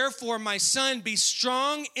 you therefore, my son, be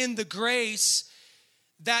strong in the grace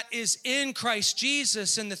that is in Christ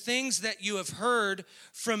Jesus, and the things that you have heard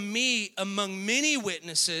from me among many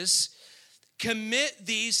witnesses, commit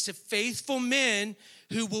these to faithful men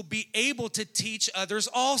who will be able to teach others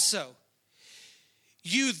also.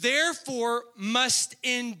 You therefore must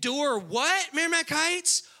endure what, Merrimack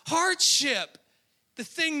Heights? Hardship. The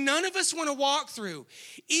thing none of us want to walk through.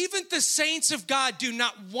 Even the saints of God do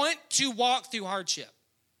not want to walk through hardship.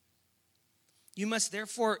 You must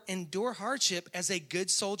therefore endure hardship as a good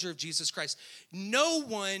soldier of Jesus Christ. No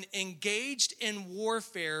one engaged in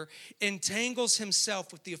warfare entangles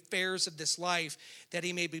himself with the affairs of this life, that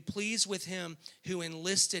he may be pleased with him who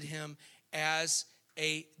enlisted him as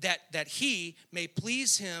that he may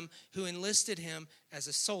please him who enlisted him as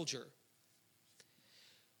a soldier.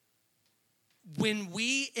 When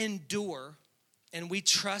we endure and we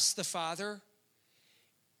trust the Father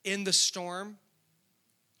in the storms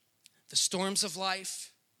of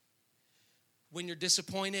life, when you're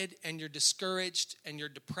disappointed and you're discouraged and you're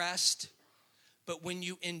depressed, But when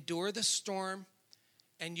you endure the storm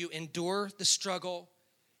and you endure the struggle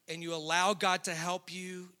and you allow God to help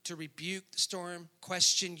you, to rebuke the storm,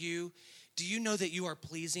 question you, do you know that you are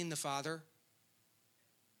pleasing the Father?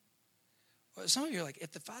 Well, some of you are like,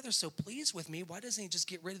 if the Father's so pleased with me, why doesn't he just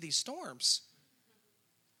get rid of these storms?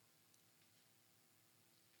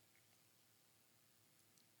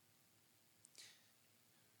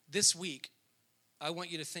 This week, I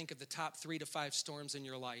want you to think of the top 3 to 5 storms in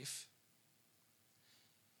your life.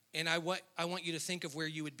 And I want you to think of where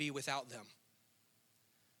you would be without them.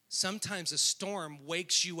 Sometimes a storm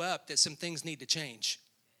wakes you up that some things need to change.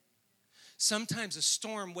 Sometimes a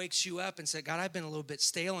storm wakes you up and says, God, I've been a little bit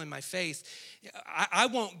stale in my faith. I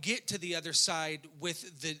won't get to the other side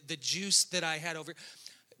with the juice that I had over.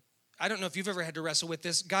 I don't know if you've ever had to wrestle with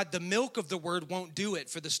this. God, the milk of the word won't do it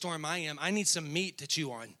for the storm I am. I need some meat to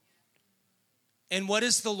chew on. And what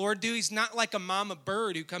does the Lord do? He's not like a mama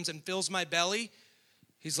bird who comes and fills my belly.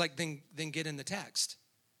 He's like, then get in the text.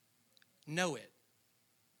 Know it.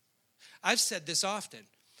 I've said this often.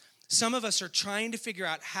 Some of us are trying to figure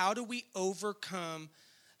out how do we overcome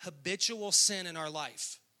habitual sin in our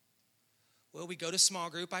life. Well, we go to small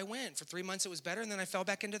group. I went. For 3 months it was better, and then I fell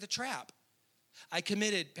back into the trap.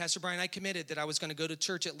 Pastor Brian, I committed that I was going to go to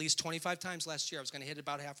church at least 25 times last year. I was going to hit it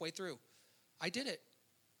about halfway through. I did it.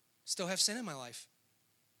 Still have sin in my life.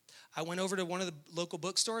 I went over to one of the local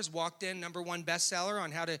bookstores, walked in, #1 bestseller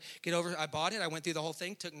on how to get over. I bought it. I went through the whole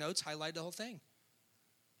thing, took notes, highlighted the whole thing.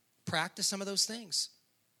 Practice some of those things.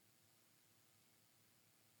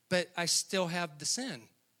 But I still have the sin.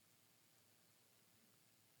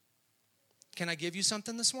 Can I give you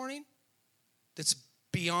something this morning that's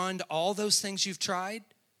beyond all those things you've tried?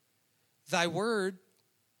 Thy word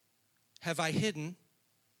have I hidden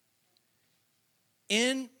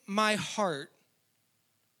in my heart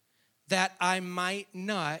that I might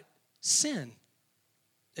not sin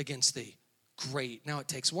against thee. Great. Now it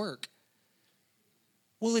takes work.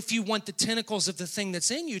 Well, if you want the tentacles of the thing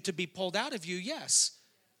that's in you to be pulled out of you, yes.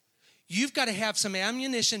 You've got to have some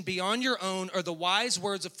ammunition beyond your own or the wise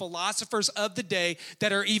words of philosophers of the day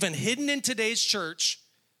that are even hidden in today's church.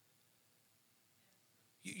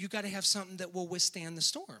 You got to have something that will withstand the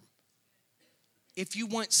storm. If you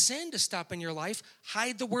want sin to stop in your life,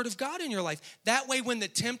 hide the word of God in your life. That way, when the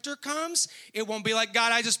tempter comes, it won't be like,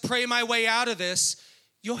 God, I just pray my way out of this.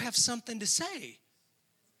 You'll have something to say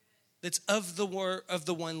that's of the word of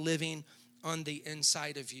the one living on the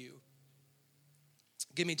inside of you.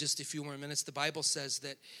 Give me just a few more minutes. The Bible says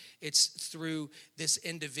that it's through this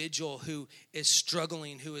individual who is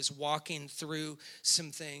struggling, who is walking through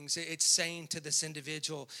some things. It's saying to this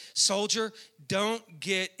individual, soldier, don't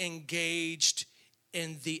get engaged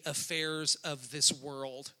in the affairs of this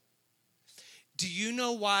world. Do you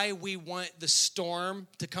know why we want the storm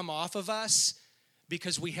to come off of us?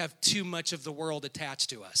 Because we have too much of the world attached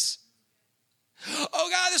to us. Oh,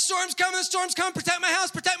 God, the storm's coming, protect my house,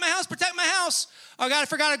 protect my house, protect my house. Oh, God, I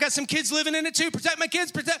forgot I've got some kids living in it too. Protect my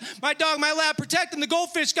kids, protect my dog, my lab, protect them. The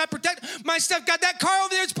goldfish, God, protect my stuff. Got that car over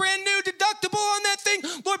there, it's brand new, deductible on that thing.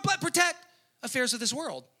 Lord, protect affairs of this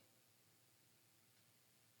world.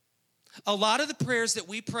 A lot of the prayers that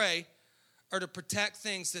we pray are to protect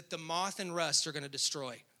things that the moth and rust are going to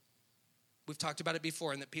destroy. We've talked about it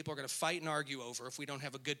before, and that people are going to fight and argue over if we don't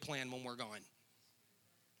have a good plan when we're gone.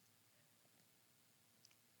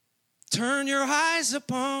 Turn your eyes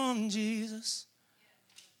upon Jesus.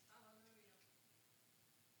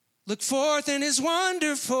 Look forth in his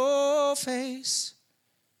wonderful face.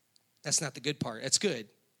 That's not the good part. That's good.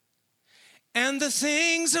 And the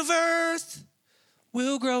things of earth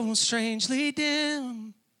will grow strangely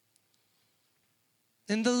dim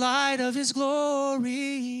in the light of his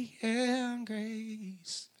glory and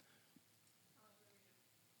grace.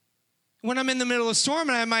 When I'm in the middle of a storm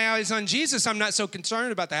and I have my eyes on Jesus, I'm not so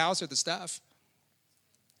concerned about the house or the stuff.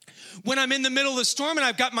 When I'm in the middle of the storm and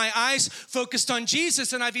I've got my eyes focused on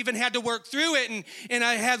Jesus, and I've even had to work through it, and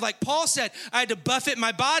I had, like Paul said, I had to buffet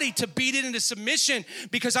my body to beat it into submission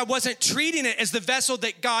because I wasn't treating it as the vessel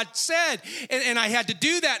that God said. And I had to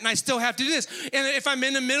do that, and I still have to do this. And if I'm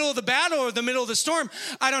in the middle of the battle or the middle of the storm,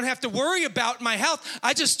 I don't have to worry about my health.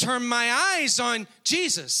 I just turn my eyes on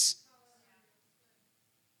Jesus.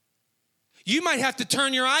 You might have to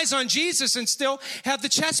turn your eyes on Jesus and still have the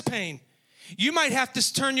chest pain. You might have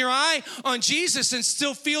to turn your eye on Jesus and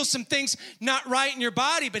still feel some things not right in your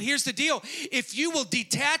body. But here's the deal. If you will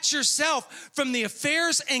detach yourself from the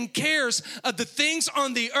affairs and cares of the things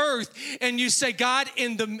on the earth, and you say, God,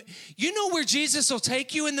 you know where Jesus will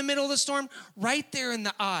take you in the middle of the storm? Right there in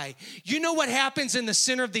the eye. You know what happens in the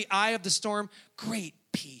center of the eye of the storm? Great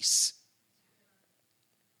peace.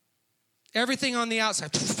 Everything on the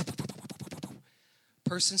outside.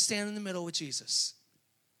 Person standing in the middle with Jesus.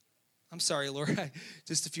 I'm sorry, Lord.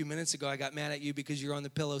 Just a few minutes ago, I got mad at you because you're on the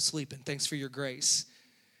pillow sleeping. Thanks for your grace.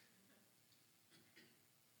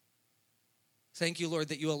 Thank you, Lord,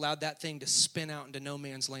 that you allowed that thing to spin out into no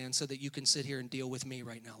man's land so that you can sit here and deal with me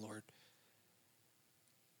right now, Lord.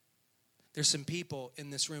 There's some people in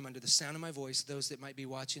this room under the sound of my voice, those that might be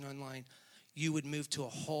watching online, you would move to a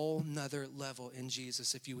whole nother level in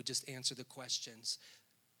Jesus if you would just answer the questions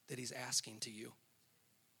that he's asking to you.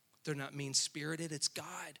 They're not mean-spirited, it's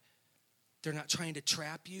God. They're not trying to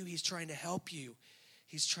trap you, he's trying to help you.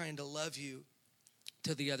 He's trying to love you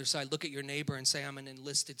to the other side. Look at your neighbor and say, I'm an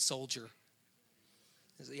enlisted soldier.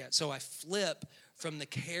 Yeah, so I flip from the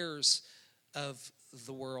cares of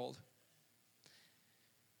the world.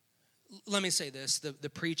 Let me say this: the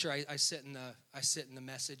preacher, I sit in the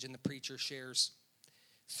message, and the preacher shares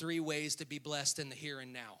 3 ways to be blessed in the here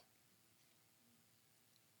and now.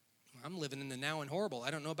 I'm living in the now and horrible.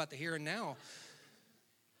 I don't know about the here and now.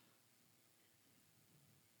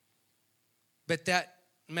 But that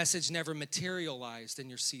message never materialized in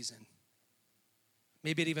your season.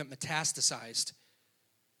 Maybe it even metastasized.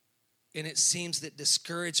 And it seems that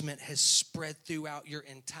discouragement has spread throughout your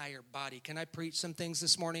entire body. Can I preach some things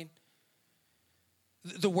this morning?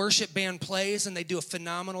 The worship band plays and they do a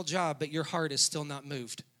phenomenal job, but your heart is still not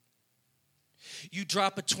moved. You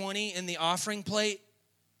drop a 20 in the offering plate,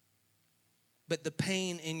 but the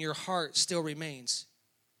pain in your heart still remains.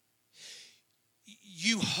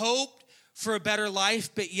 You hoped for a better life,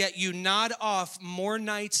 but yet you nod off more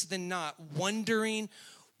nights than not, wondering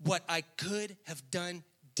what I could have done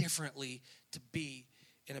differently to be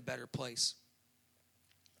in a better place.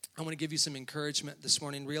 I want to give you some encouragement this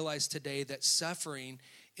morning. Realize today that suffering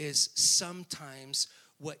is sometimes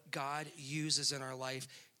what God uses in our life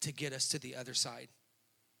to get us to the other side.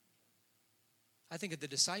 I think of the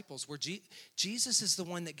disciples where Jesus is the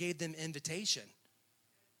one that gave them invitation.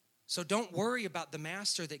 So don't worry about the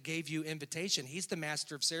master that gave you invitation. He's the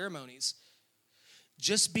master of ceremonies.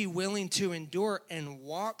 Just be willing to endure and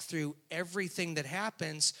walk through everything that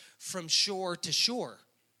happens from shore to shore.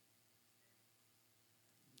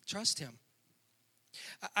 Trust him.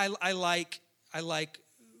 I like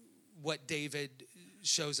what David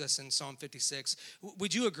shows us in Psalm 56.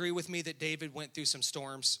 Would you agree with me that David went through some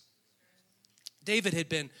storms? David had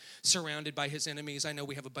been surrounded by his enemies. I know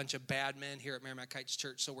we have a bunch of bad men here at Merrimack Heights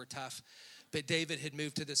Church, so we're tough. But David had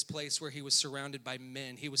moved to this place where he was surrounded by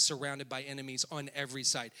men. He was surrounded by enemies on every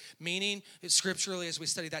side. Meaning, scripturally, as we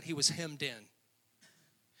study that, he was hemmed in.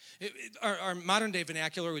 Our modern day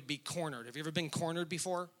vernacular would be cornered. Have you ever been cornered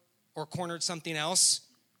before? Or cornered something else?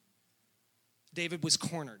 David was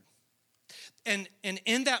cornered. And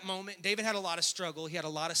in that moment, David had a lot of struggle. He had a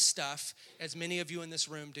lot of stuff, as many of you in this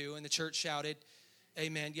room do. And the church shouted,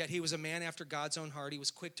 amen. Yet he was a man after God's own heart. He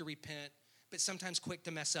was quick to repent, but sometimes quick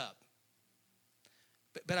to mess up.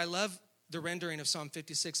 But I love the rendering of Psalm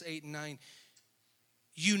 56, 8, and 9.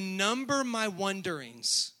 You number my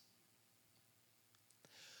wanderings.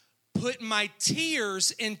 Put my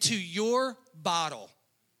tears into your bottle.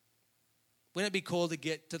 Wouldn't it be cool to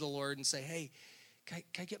get to the Lord and say, hey, can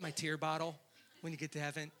I get my tear bottle when you get to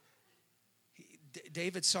heaven?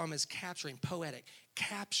 David's psalm is poetic,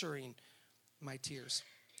 capturing my tears.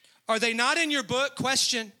 Are they not in your book?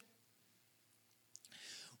 Question.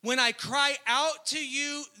 When I cry out to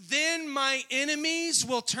you, then my enemies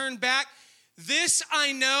will turn back. This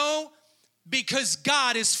I know because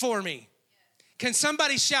God is for me. Can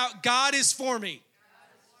somebody shout, God is for me?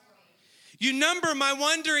 You number my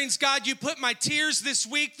wanderings, God. You put my tears this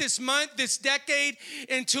week, this month, this decade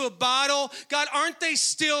into a bottle. God, aren't they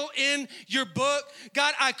still in your book?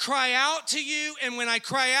 God, I cry out to you, and when I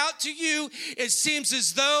cry out to you, it seems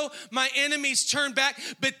as though my enemies turn back.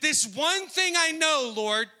 But this one thing I know,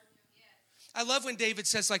 Lord, I love when David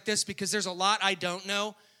says like this because there's a lot I don't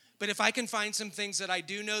know. But if I can find some things that I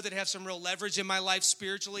do know that have some real leverage in my life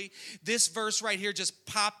spiritually, this verse right here just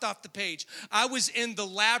popped off the page. I was in the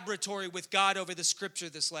laboratory with God over the scripture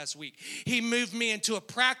this last week. He moved me into a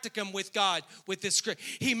practicum with God with this script.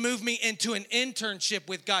 He moved me into an internship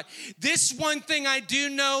with God. This one thing I do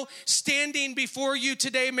know standing before you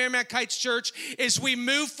today, Merrimack Heights Church, is we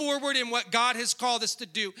move forward in what God has called us to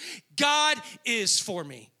do. God is for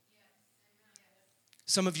me.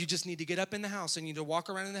 Some of you just need to get up in the house and you need to walk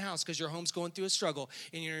around in the house because your home's going through a struggle.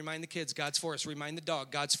 And you remind the kids, God's for us. Remind the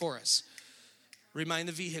dog, God's for us. Remind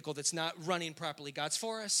the vehicle that's not running properly, God's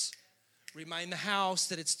for us. Remind the house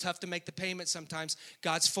that it's tough to make the payment sometimes,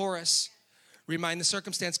 God's for us. Remind the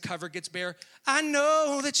circumstance, cover gets bare. I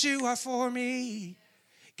know that you are for me.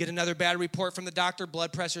 Get another bad report from the doctor,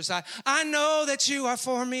 blood pressure's high. I know that you are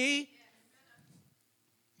for me.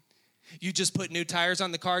 You just put new tires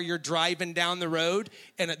on the car, you're driving down the road,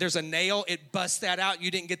 and there's a nail, it busts that out,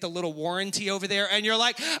 you didn't get the little warranty over there, and you're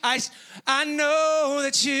like, I know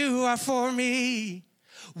that you are for me.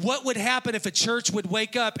 What would happen if a church would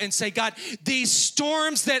wake up and say, God, these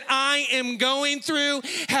storms that I am going through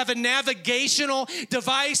have a navigational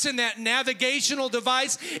device, and that navigational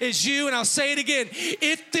device is you, and I'll say it again,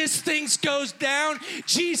 if this thing goes down,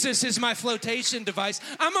 Jesus is my flotation device.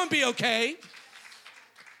 I'm going to be okay.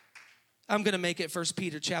 I'm going to make it 1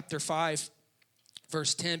 Peter chapter 5,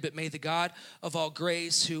 verse 10. But may the God of all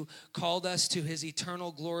grace, who called us to his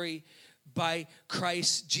eternal glory by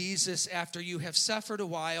Christ Jesus, after you have suffered a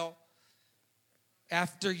while,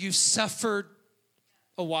 some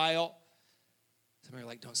of you are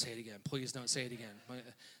like, don't say it again. Please don't say it again.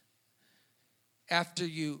 After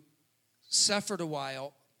you suffered a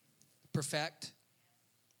while, perfect,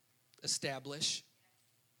 establish,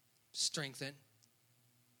 strengthen,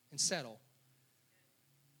 and settle.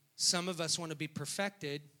 Some of us want to be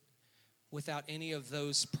perfected without any of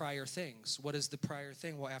those prior things. What is the prior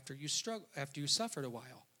thing? Well, after you suffered a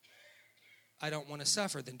while. I don't want to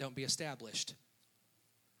suffer, then don't be established.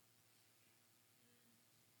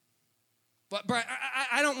 But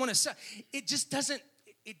I don't want to suffer. It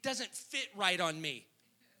doesn't fit right on me.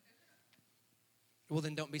 Well,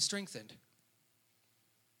 then don't be strengthened.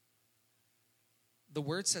 The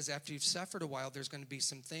word says after you've suffered a while, there's going to be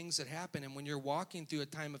some things that happen. And when you're walking through a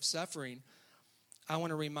time of suffering, I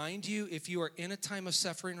want to remind you, if you are in a time of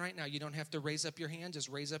suffering right now, you don't have to raise up your hand, just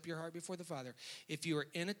raise up your heart before the Father. If you are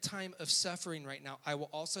in a time of suffering right now, I will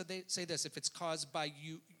also say this, if it's caused by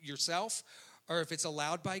you yourself or if it's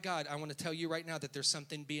allowed by God, I want to tell you right now that there's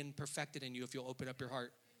something being perfected in you if you'll open up your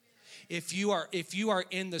heart. If you are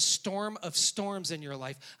in the storm of storms in your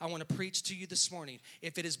life, I want to preach to you this morning.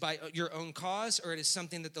 If it is by your own cause or it is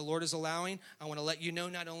something that the Lord is allowing, I want to let you know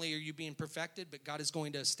not only are you being perfected, but God is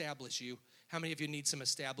going to establish you. How many of you need some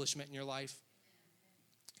establishment in your life?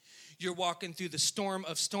 You're walking through the storm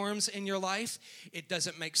of storms in your life. It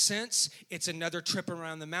doesn't make sense. It's another trip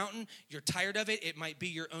around the mountain. You're tired of it. It might be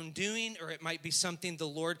your own doing, or it might be something the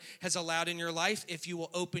Lord has allowed in your life. If you will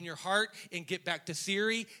open your heart and get back to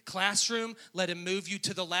theory, classroom, let him move you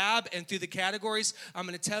to the lab and through the categories, I'm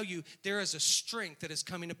going to tell you there is a strength that is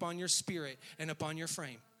coming upon your spirit and upon your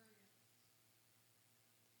frame.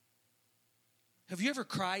 Have you ever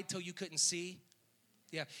cried till you couldn't see?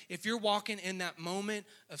 Yeah, if you're walking in that moment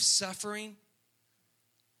of suffering,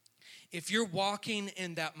 if you're walking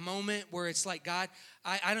in that moment where it's like, God,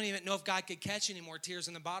 I don't even know if God could catch any more tears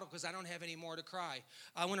in the bottle because I don't have any more to cry.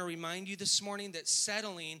 I want to remind you this morning that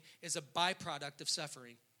settling is a byproduct of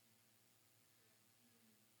suffering.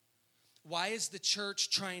 Why is the church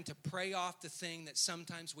trying to pray off the thing that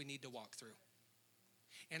sometimes we need to walk through?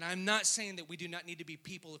 And I'm not saying that we do not need to be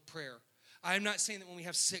people of prayer. I'm not saying that when we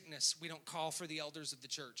have sickness, we don't call for the elders of the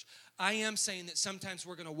church. I am saying that sometimes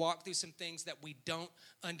we're going to walk through some things that we don't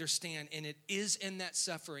understand. And it is in that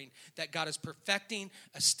suffering that God is perfecting,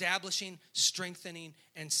 establishing, strengthening,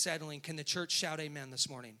 and settling. Can the church shout amen this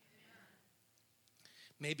morning?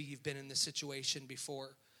 Maybe you've been in this situation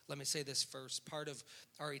before. Let me say this first. Part of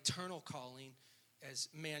our eternal calling as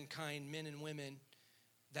mankind, men and women,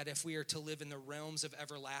 that if we are to live in the realms of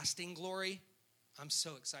everlasting glory, I'm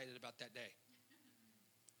so excited about that day.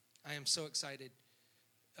 I am so excited.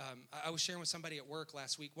 I was sharing with somebody at work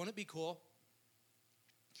last week. Won't it be cool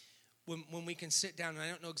when we can sit down, and I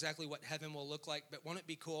don't know exactly what heaven will look like, but won't it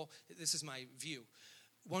be cool? This is my view.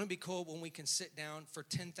 Won't it be cool when we can sit down for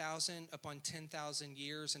 10,000 upon 10,000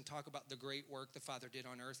 years and talk about the great work the Father did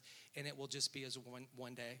on earth, and it will just be as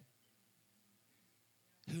one day?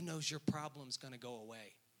 Who knows your problem's going to go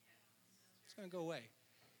away? It's going to go away.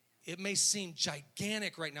 It may seem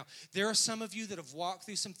gigantic right now. There are some of you that have walked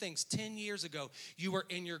through some things. 10 years ago, you were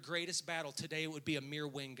in your greatest battle. Today, it would be a mere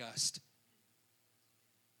wind gust.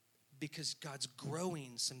 Because God's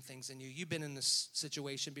growing some things in you. You've been in this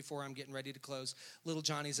situation before. I'm getting ready to close. Little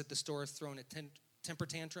Johnny's at the store throwing a temper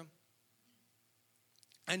tantrum.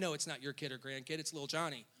 I know it's not your kid or grandkid. It's little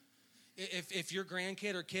Johnny. If your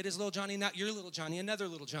grandkid or kid is little Johnny, not your little Johnny, another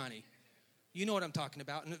little Johnny. You know what I'm talking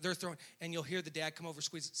about. And they're throwing, and you'll hear the dad come over,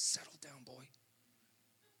 squeeze, settle down, boy.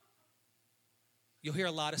 You'll hear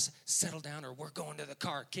a lot of settle down, or we're going to the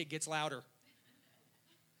car. Kid gets louder.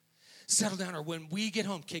 Settle down, or when we get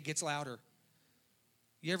home, kid gets louder.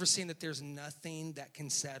 You ever seen that there's nothing that can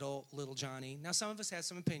settle little Johnny? Now, some of us have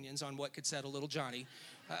some opinions on what could settle little Johnny.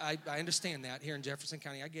 I understand that here in Jefferson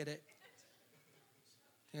County. I get it.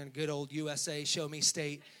 In good old USA, show me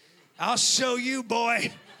state. I'll show you,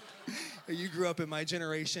 boy. You grew up in my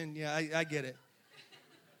generation. Yeah, I get it.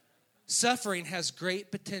 Suffering has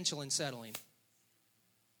great potential in settling.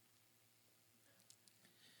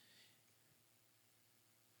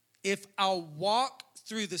 If I'll walk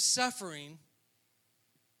through the suffering,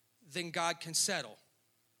 then God can settle.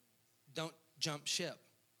 Don't jump ship.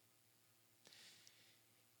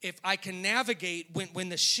 If I can navigate when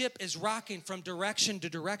the ship is rocking from direction to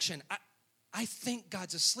direction, I think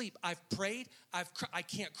God's asleep. I've prayed. I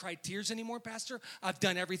can't cry tears anymore, Pastor. I've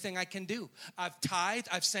done everything I can do. I've tithed.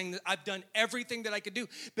 I've sang. I've done everything that I could do.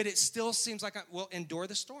 But it still seems like endure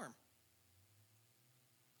the storm.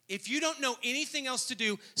 If you don't know anything else to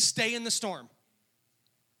do, stay in the storm.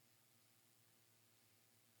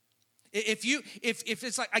 If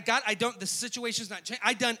it's like the situation's not changed.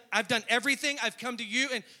 I've done everything. I've come to you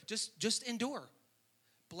and just endure.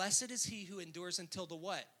 Blessed is he who endures until the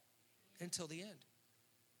what? Until the end.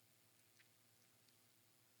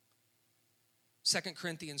 2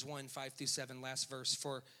 Corinthians 1, 5-7, last verse.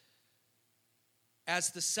 For as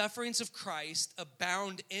the sufferings of Christ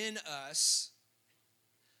abound in us,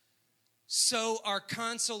 so our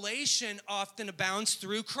consolation often abounds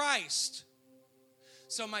through Christ.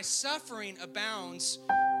 So my suffering abounds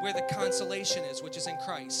where the consolation is, which is in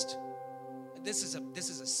Christ. This is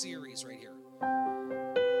a series right here.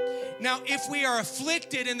 Now, if we are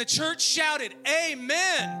afflicted, and the church shouted,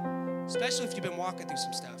 amen, especially if you've been walking through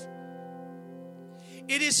some stuff,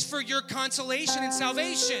 it is for your consolation and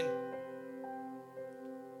salvation,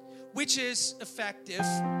 which is effective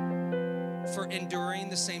for enduring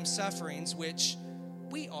the same sufferings which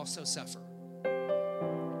we also suffer.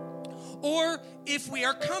 Or if we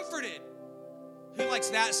are comforted. Who likes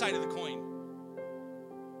that side of the coin?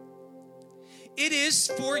 It is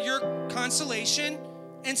for your consolation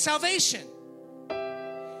and salvation.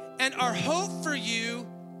 And our hope for you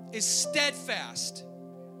is steadfast,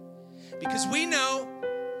 because we know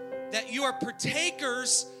that you are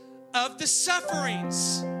partakers of the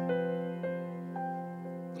sufferings.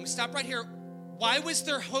 Let me stop right here. Why was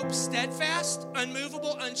their hope steadfast,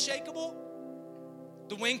 unmovable, unshakable?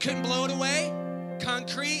 The wind couldn't blow it away.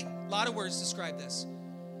 Concrete. A lot of words describe this.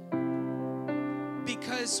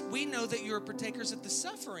 Because we know that you're partakers of the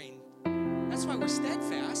suffering. That's why we're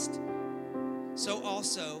steadfast. So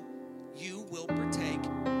also, you will partake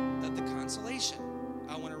of the consolation.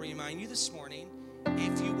 I want to remind you this morning,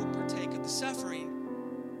 if you will partake of the suffering,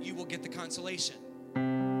 you will get the consolation.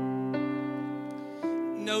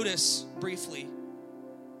 Notice briefly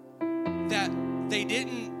that they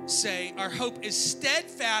didn't say, our hope is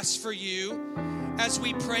steadfast for you as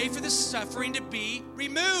we pray for the suffering to be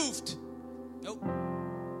removed. Nope.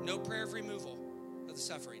 No prayer of removal of the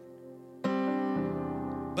suffering.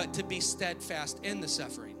 But to be steadfast in the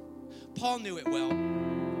suffering. Paul knew it well.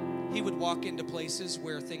 He would walk into places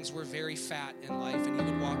where things were very fat in life, and he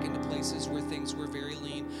would walk into places where things were very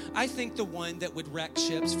lean. I think the one that would wreck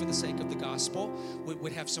ships for the sake of the gospel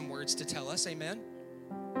would have some words to tell us, amen?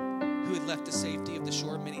 Who had left the safety of the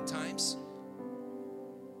shore many times,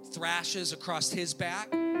 thrashes across his back,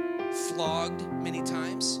 flogged many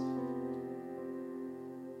times.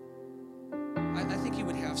 I think he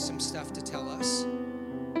would have some stuff to tell us.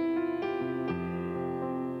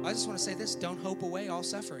 I just want to say this, don't hope away all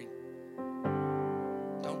suffering.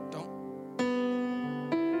 Don't.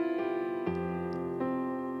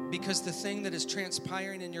 Because the thing that is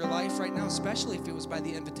transpiring in your life right now, especially if it was by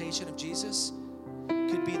the invitation of Jesus,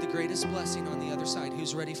 could be the greatest blessing on the other side.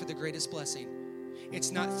 Who's ready for the greatest blessing?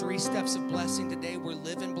 It's not 3 steps of blessing today. We're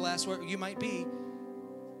living blessed. Where you might be,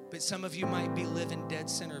 but some of you might be living dead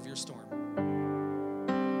center of your storm.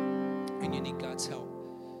 And you need God's help.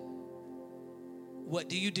 What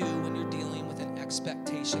do you do when you're dealing with an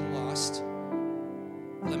expectation lost?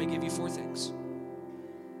 Let me give you 4 things.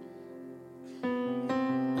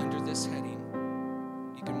 Under this heading,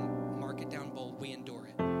 you can mark it down bold. We endure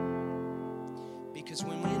it. Because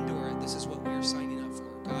when we endure it, this is what we are signing up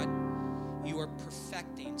for. God, you are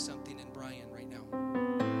perfecting something in Brian right now.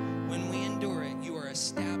 When we endure it, you are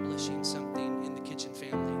establishing something in the Kitchen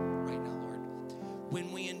family right now, Lord.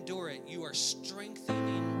 When we endure it, you are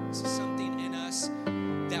strengthening something in us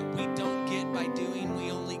that we don't get by doing,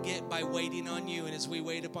 we only get by waiting on you. And as we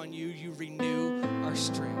wait upon you, you renew our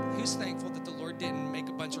strength. Who's thankful that the Lord didn't make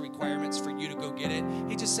a bunch of requirements for you to go get it?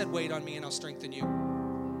 He just said, wait on me and I'll strengthen you.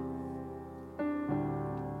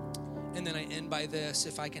 And then I end by this.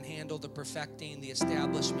 If I can handle the perfecting, the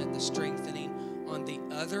establishment, the strengthening on the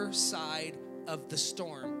other side of the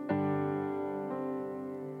storm,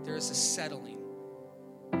 there is a settling.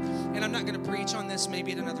 And I'm not going to preach on this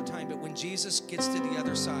maybe at another time, but when Jesus gets to the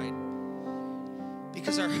other side,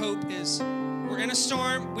 Because our hope is we're in a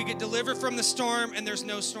storm, we get delivered from the storm, and there's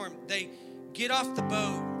no storm. They get off the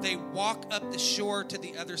boat, they walk up the shore to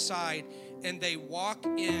the other side, and they walk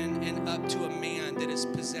in and up to a man that is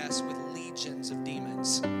possessed with legions of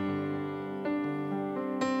demons.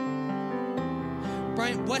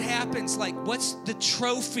 Brian, what happens? Like, what's the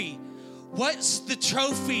trophy? What's the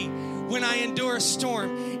trophy when I endure a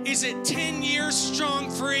storm? Is it 10 years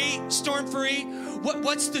storm-free?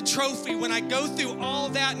 What's the trophy when I go through all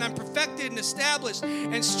that and I'm perfected and established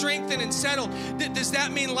and strengthened and settled? Does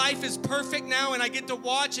that mean life is perfect now and I get to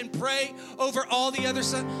watch and pray over all the other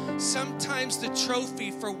stuff? Sometimes the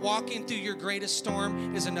trophy for walking through your greatest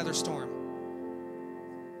storm is another storm.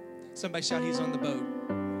 Somebody shout, he's on the boat.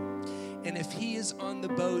 And if he is on the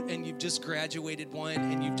boat and you've just graduated one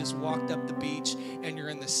and you've just walked up the beach and you're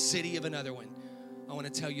in the city of another one, I want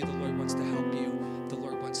to tell you the Lord wants to help you. The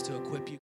Lord wants to equip you.